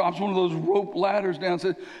over, drops one of those rope ladders down,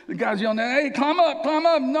 says, the guy's yelling, hey, climb up.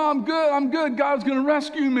 No, I'm good. God's going to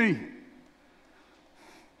rescue me.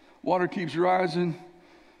 Water keeps rising.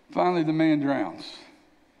 Finally, the man drowns.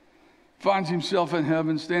 Finds himself in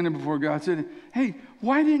heaven, standing before God, said, hey,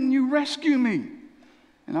 why didn't you rescue me?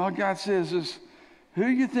 And all God says is, who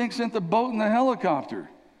do you think sent the boat and the helicopter?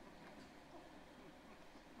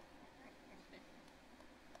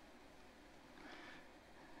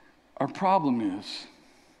 Our problem is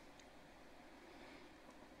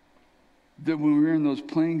that when we're in those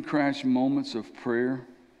plane crash moments of prayer,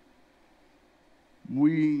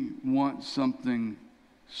 we want something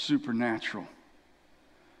supernatural.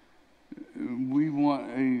 We want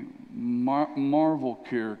a Marvel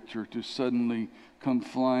character to suddenly come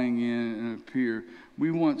flying in and appear.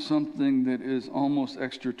 We want something that is almost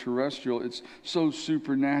extraterrestrial. It's so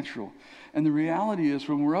supernatural. And the reality is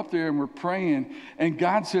when we're up there and we're praying and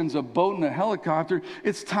God sends a boat and a helicopter,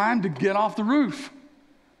 it's time to get off the roof.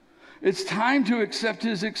 It's time to accept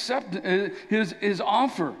his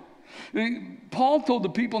offer. Paul told the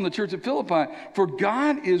people in the church at Philippi, for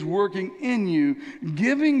God is working in you,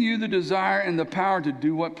 giving you the desire and the power to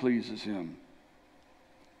do what pleases him.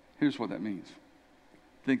 Here's what that means.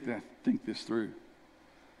 Think this through.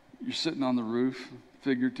 You're sitting on the roof,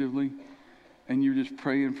 figuratively, and you're just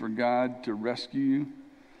praying for God to rescue you,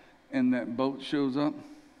 and that boat shows up.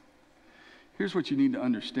 Here's what you need to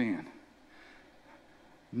understand.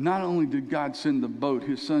 Not only did God send the boat,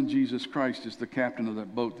 his son Jesus Christ is the captain of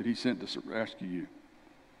that boat that he sent to rescue you.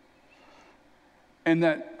 And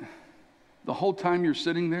that the whole time you're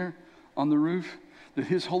sitting there on the roof, that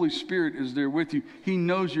his Holy Spirit is there with you. He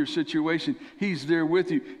knows your situation. He's there with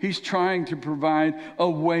you. He's trying to provide a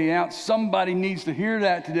way out. Somebody needs to hear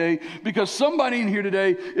that today, because somebody in here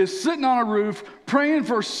today is sitting on a roof praying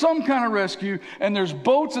for some kind of rescue, and there's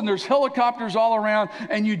boats and there's helicopters all around,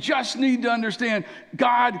 and you just need to understand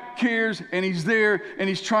God cares, and he's there, and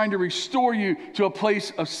he's trying to restore you to a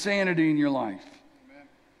place of sanity in your life. Amen.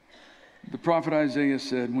 The prophet Isaiah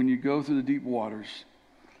said, when you go through the deep waters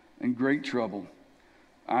and great trouble,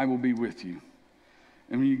 I will be with you.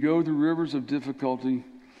 And when you go through rivers of difficulty,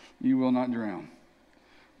 you will not drown.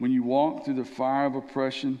 When you walk through the fire of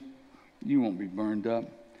oppression, you won't be burned up.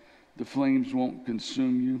 The flames won't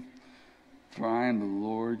consume you. For I am the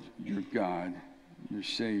Lord, your God, your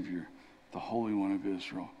Savior, the Holy One of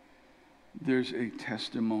Israel. There's a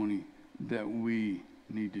testimony that we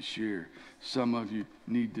need to share. Some of you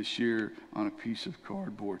need to share on a piece of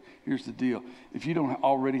cardboard. Here's the deal. If you don't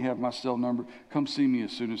already have my cell number, come see me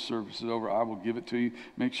as soon as service is over. I will give it to you.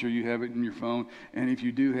 Make sure you have it in your phone. And if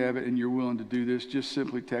you do have it and you're willing to do this, just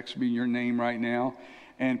simply text me your name right now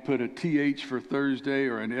and put a TH for Thursday,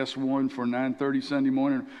 or an S1 for 9:30 Sunday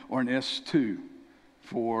morning, or an S2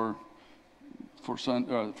 for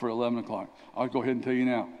 11 o'clock. I'll go ahead and tell you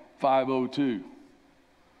now.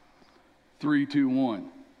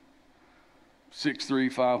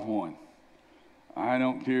 502-321-6351. I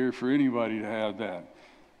don't care for anybody to have that.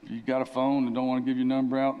 If you got a phone and don't want to give your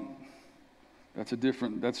number out, that's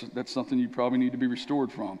something you probably need to be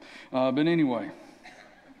restored from. But anyway,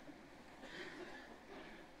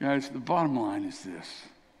 guys, the bottom line is this.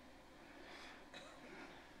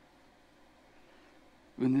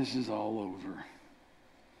 when this is all over.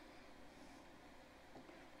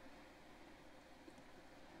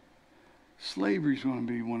 Slavery is going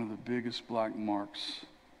to be one of the biggest black marks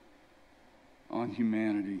on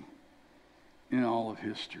humanity in all of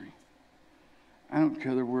history. I don't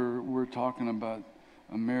care that we're talking about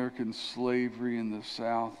American slavery in the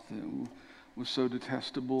South that was so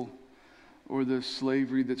detestable, or the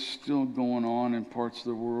slavery that's still going on in parts of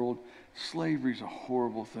the world. Slavery is a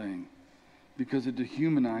horrible thing because it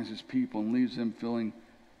dehumanizes people and leaves them feeling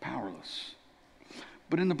powerless.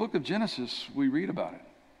 But in the book of Genesis, we read about it.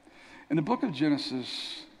 In the book of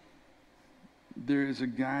Genesis, there is a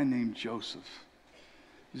guy named Joseph.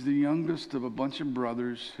 He's the youngest of a bunch of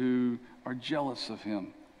brothers who are jealous of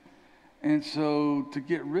him. And so to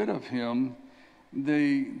get rid of him,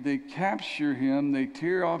 they capture him, they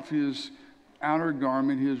tear off his outer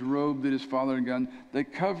garment, his robe that his father had gotten. They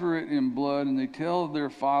cover it in blood, and they tell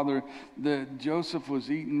their father that Joseph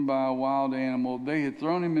was eaten by a wild animal. They had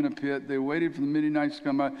thrown him in a pit. They waited for the Midianites to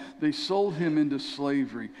come out. They sold him into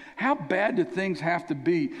slavery. How bad do things have to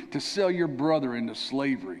be to sell your brother into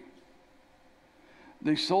slavery?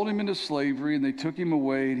 They sold him into slavery, and they took him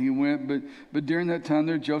away, and he went. But during that time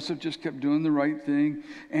there, Joseph just kept doing the right thing,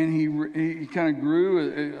 and he kind of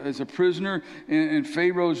grew as a prisoner in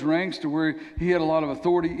Pharaoh's ranks to where he had a lot of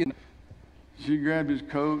authority. She grabbed his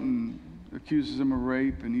coat and accuses him of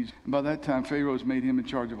rape, and by that time, Pharaoh's made him in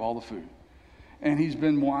charge of all the food. And he's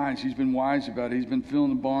been wise. He's been wise about it. He's been filling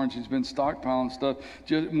the barns. He's been stockpiling stuff.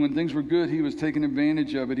 Just when things were good, he was taking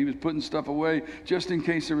advantage of it. He was putting stuff away just in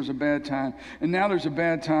case there was a bad time. And now there's a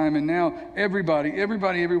bad time. And now everybody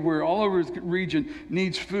everywhere, all over the region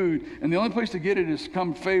needs food. And the only place to get it is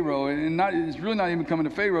come Pharaoh. And it's really not even coming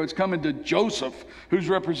to Pharaoh. It's coming to Joseph, who's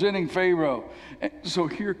representing Pharaoh. And so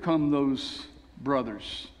here come those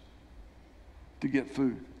brothers to get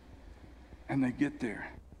food. And they get there.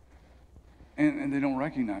 And they don't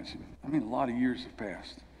recognize him. I mean, a lot of years have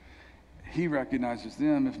passed. He recognizes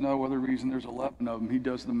them. If no other reason, there's 11 of them. He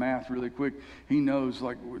does the math really quick. He knows,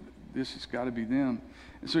 like, this has got to be them.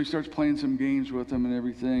 And so he starts playing some games with them and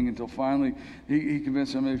everything until finally he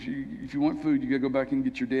convinced them, if you want food, you got to go back and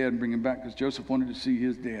get your dad and bring him back, because Joseph wanted to see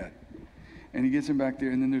his dad. And he gets him back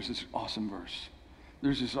there, and then there's this awesome verse.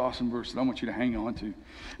 There's this awesome verse that I want you to hang on to.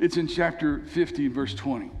 It's in chapter 50, verse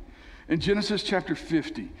 20. In Genesis chapter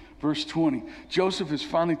 50, verse 20, Joseph is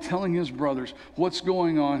finally telling his brothers what's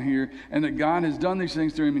going on here and that God has done these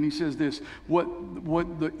things through him. And he says this, what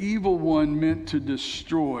the evil one meant to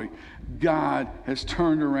destroy, God has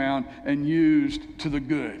turned around and used to the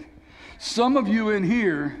good. Some of you in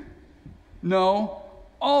here, no,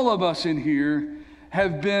 all of us in here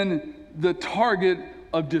have been the target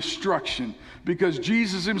of destruction. Because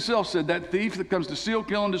Jesus himself said, that thief that comes to steal,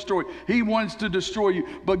 kill, and destroy, he wants to destroy you.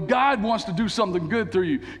 But God wants to do something good through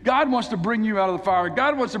you. God wants to bring you out of the fire.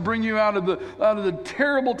 God wants to bring you out of the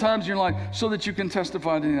terrible times in your life so that you can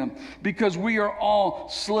testify to him. Because we are all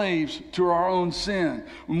slaves to our own sin.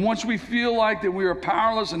 And once we feel like that we are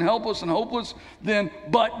powerless and helpless and hopeless, then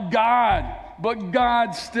But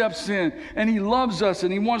God steps in, and he loves us,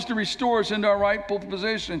 and he wants to restore us into our rightful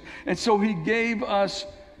position. And so he gave us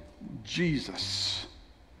Jesus.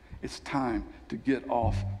 It's time to get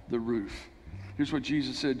off the roof. Here's what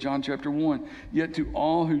Jesus said, John chapter 1. Yet to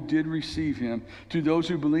all who did receive him, to those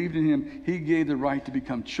who believed in him, he gave the right to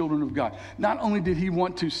become children of God. Not only did he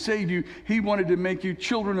want to save you, he wanted to make you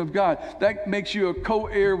children of God. That makes you a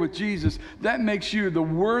co-heir with Jesus. That makes you the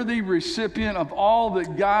worthy recipient of all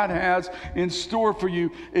that God has in store for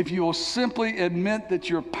you if you will simply admit that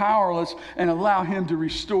you're powerless and allow him to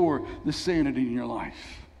restore the sanity in your life.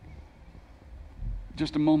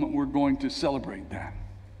 Just a moment, we're going to celebrate that.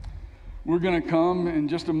 We're going to come in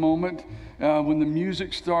just a moment. When the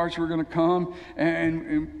music starts, we're going to come,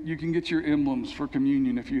 and you can get your emblems for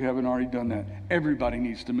communion if you haven't already done that. Everybody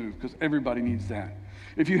needs to move, because everybody needs that.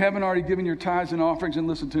 If you haven't already given your tithes and offerings, and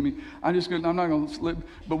listen to me, I'm not going to slip,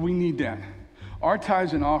 but we need that. Our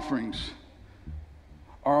tithes and offerings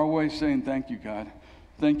are always saying, thank you, God.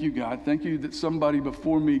 Thank you, God. Thank you that somebody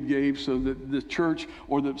before me gave so that the church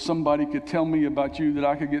or that somebody could tell me about you, that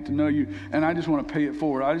I could get to know you. And I just want to pay it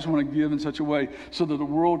forward. I just want to give in such a way so that the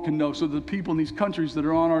world can know, so that the people in these countries that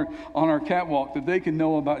are on our catwalk, that they can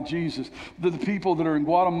know about Jesus. That the people that are in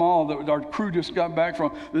Guatemala, that our crew just got back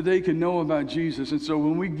from, that they can know about Jesus. And so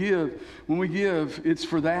when we give, it's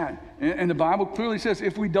for that. And the Bible clearly says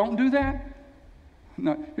if we don't do that,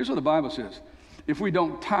 now, here's what the Bible says. If we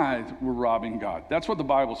don't tithe, we're robbing God. That's what the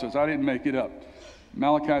Bible says. I didn't make it up.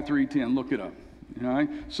 Malachi 3:10, look it up. All right?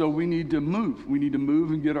 So we need to move. We need to move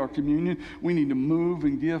and get our communion. We need to move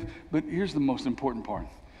and give. But here's the most important part.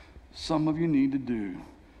 Some of you need to do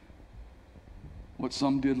what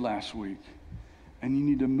some did last week. And you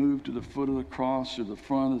need to move to the foot of the cross or the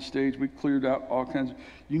front of the stage. We cleared out all kinds of...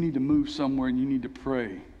 You need to move somewhere and you need to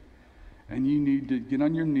pray. And you need to get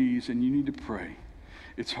on your knees and you need to pray.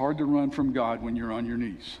 It's hard to run from God when you're on your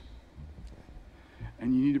knees.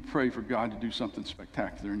 And you need to pray for God to do something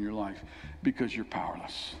spectacular in your life because you're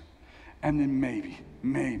powerless. And then maybe,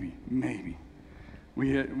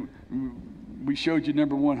 we showed you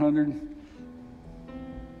number 100.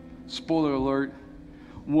 Spoiler alert,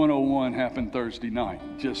 101 happened Thursday night,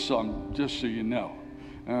 just so you know.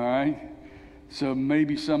 All right? So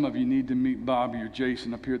maybe some of you need to meet Bobby or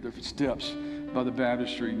Jason up here at the steps by the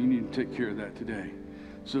baptistry, and you need to take care of that today.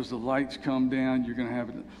 So as the lights come down, you're going to have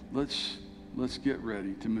it. Let's get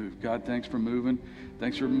ready to move. God, thanks for moving.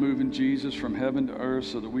 Thanks for moving Jesus from heaven to earth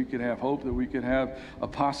so that we could have hope, that we could have a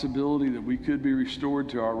possibility that we could be restored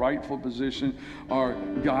to our rightful position, our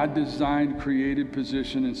God-designed, created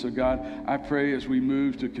position. And so, God, I pray as we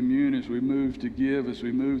move to commune, as we move to give, as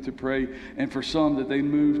we move to pray, and for some that they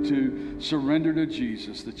move to surrender to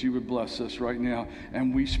Jesus, that you would bless us right now.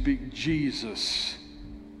 And we speak Jesus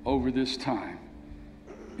over this time.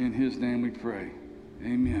 In his name we pray.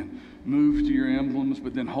 Amen. Move to your emblems,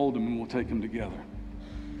 but then hold them and we'll take them together.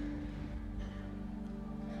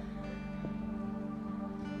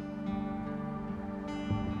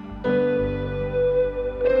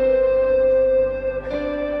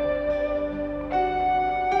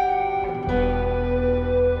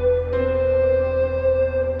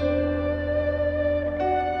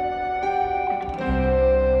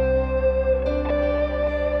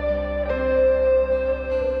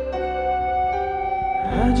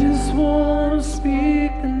 I just want to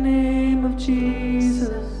speak the name of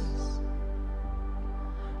Jesus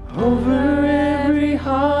over every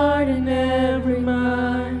heart and every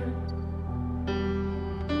mind.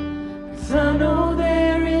 'Cause I know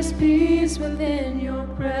there is peace within your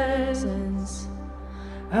presence.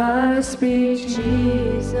 I speak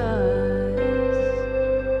Jesus.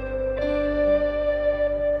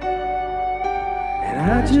 And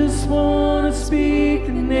I just want to speak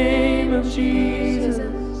the name of Jesus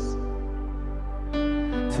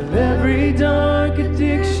till every dark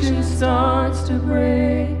addiction starts to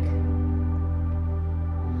break,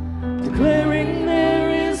 declaring there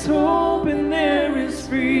is hope and there is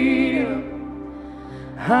freedom.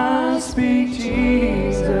 I speak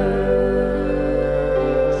Jesus.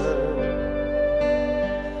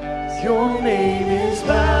 Your name is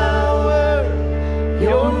power,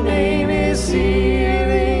 your name is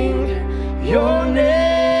healing, your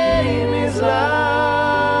name is life.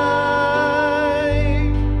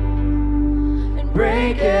 And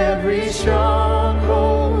break every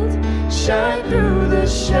stronghold, shine through the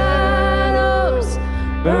shadows,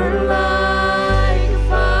 burn like a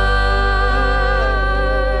fire.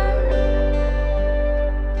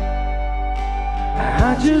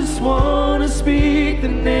 I just want to speak the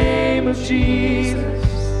name of Jesus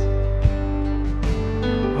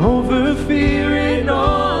over fear and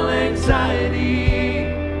all anxiety,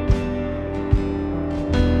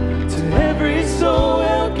 to every soul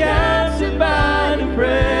held captive by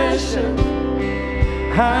depression.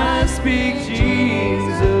 I speak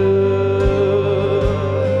Jesus.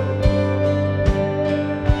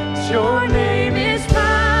 Your name is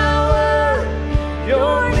power,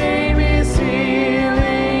 your name is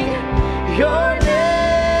healing, your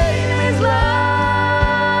name is life.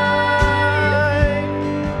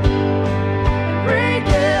 Break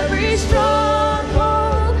every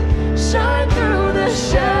stronghold, shine through the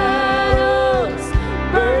shadows,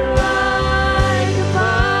 burn like a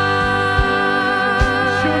fire.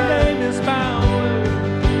 Your name is power,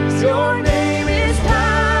 your name is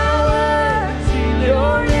power,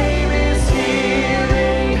 your name is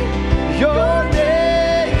healing, your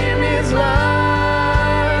name is life.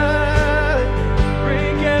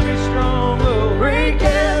 Break every stronghold, break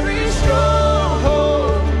every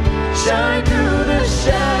stronghold, shine through the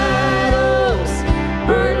shadows,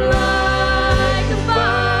 burn like a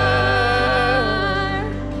fire.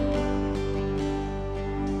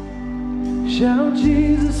 Shout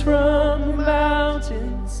Jesus from the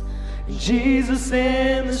mountains, Jesus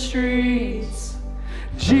in the streets,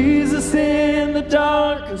 Jesus in the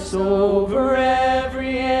darkness over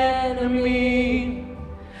every enemy.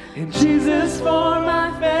 And Jesus for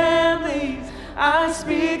my family, I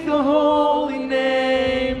speak the holy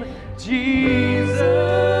name, Jesus.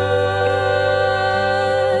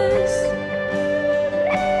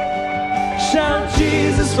 Shout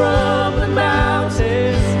Jesus from the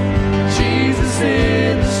mountains, Jesus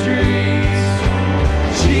in the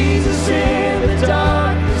streets, Jesus in the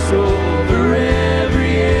darkness over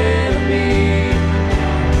every enemy.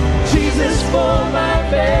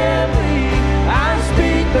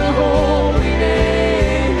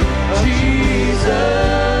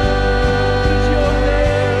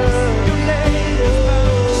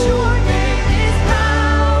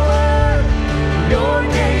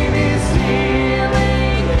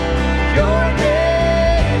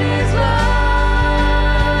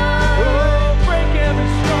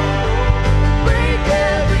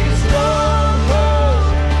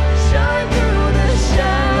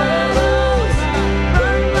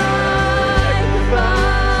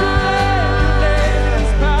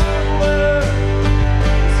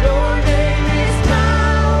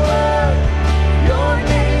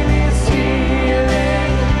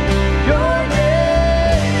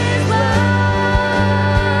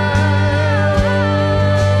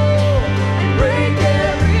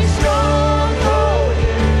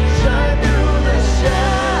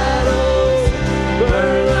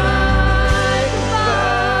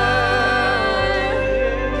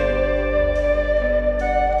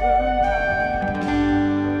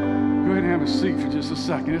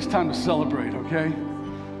 second. It's time to celebrate, okay?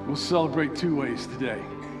 We'll celebrate two ways today.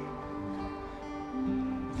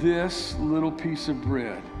 This little piece of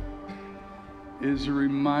bread is a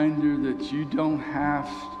reminder that you don't have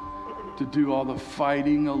to do all the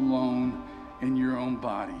fighting alone in your own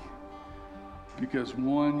body, because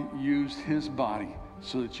one used his body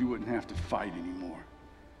so that you wouldn't have to fight anymore.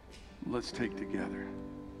 Let's take together.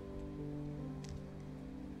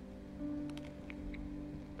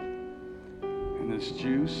 And this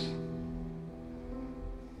juice,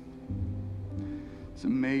 it's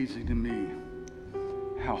amazing to me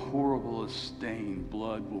how horrible a stain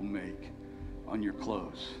blood will make on your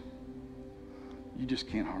clothes. You just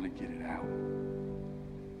can't hardly get it out.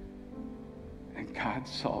 And God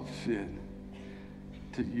saw fit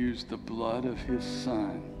to use the blood of his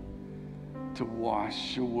Son to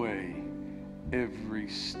wash away every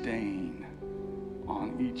stain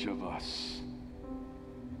on each of us.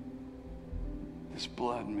 This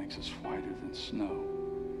blood makes us whiter than snow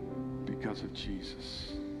because of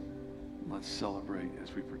Jesus. Let's celebrate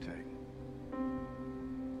as we partake.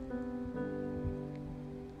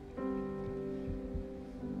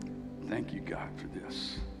 Thank you, God, for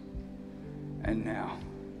this. And now,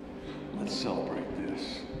 let's celebrate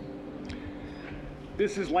this.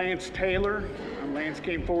 This is Lance Taylor. Lance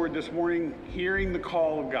came forward this morning hearing the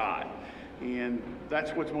call of God. And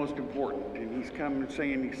that's what's most important. And he's come and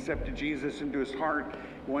saying he accepted Jesus into his heart.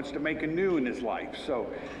 He wants to make anew in his life. So,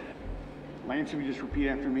 Lance, if you just repeat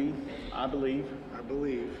after me. I believe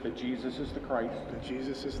that Jesus is the Christ. That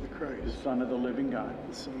Jesus is the Christ. The Son of the living God.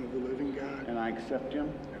 The Son of the living God. And I accept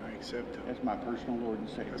him. And I accept him. As my personal Lord and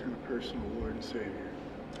Savior. As my personal Lord and Savior.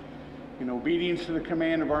 In obedience to the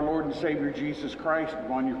command of our Lord and Savior Jesus Christ,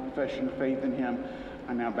 upon your profession of faith in him,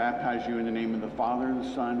 I now baptize you in the name of the Father,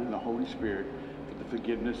 the Son, and the Holy Spirit for the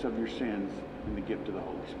forgiveness of your sins and the gift of the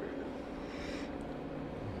Holy Spirit.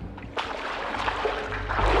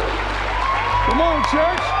 Come on,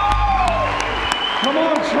 church. Come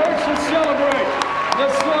on, church. Let's celebrate.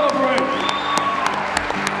 Let's celebrate.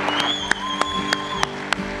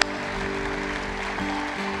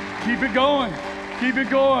 Keep it going. Keep it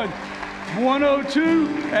going. 102,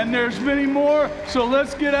 and there's many more. So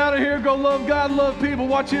let's get out of here. Go love God, love people.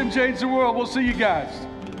 Watch him change the world. We'll see you guys.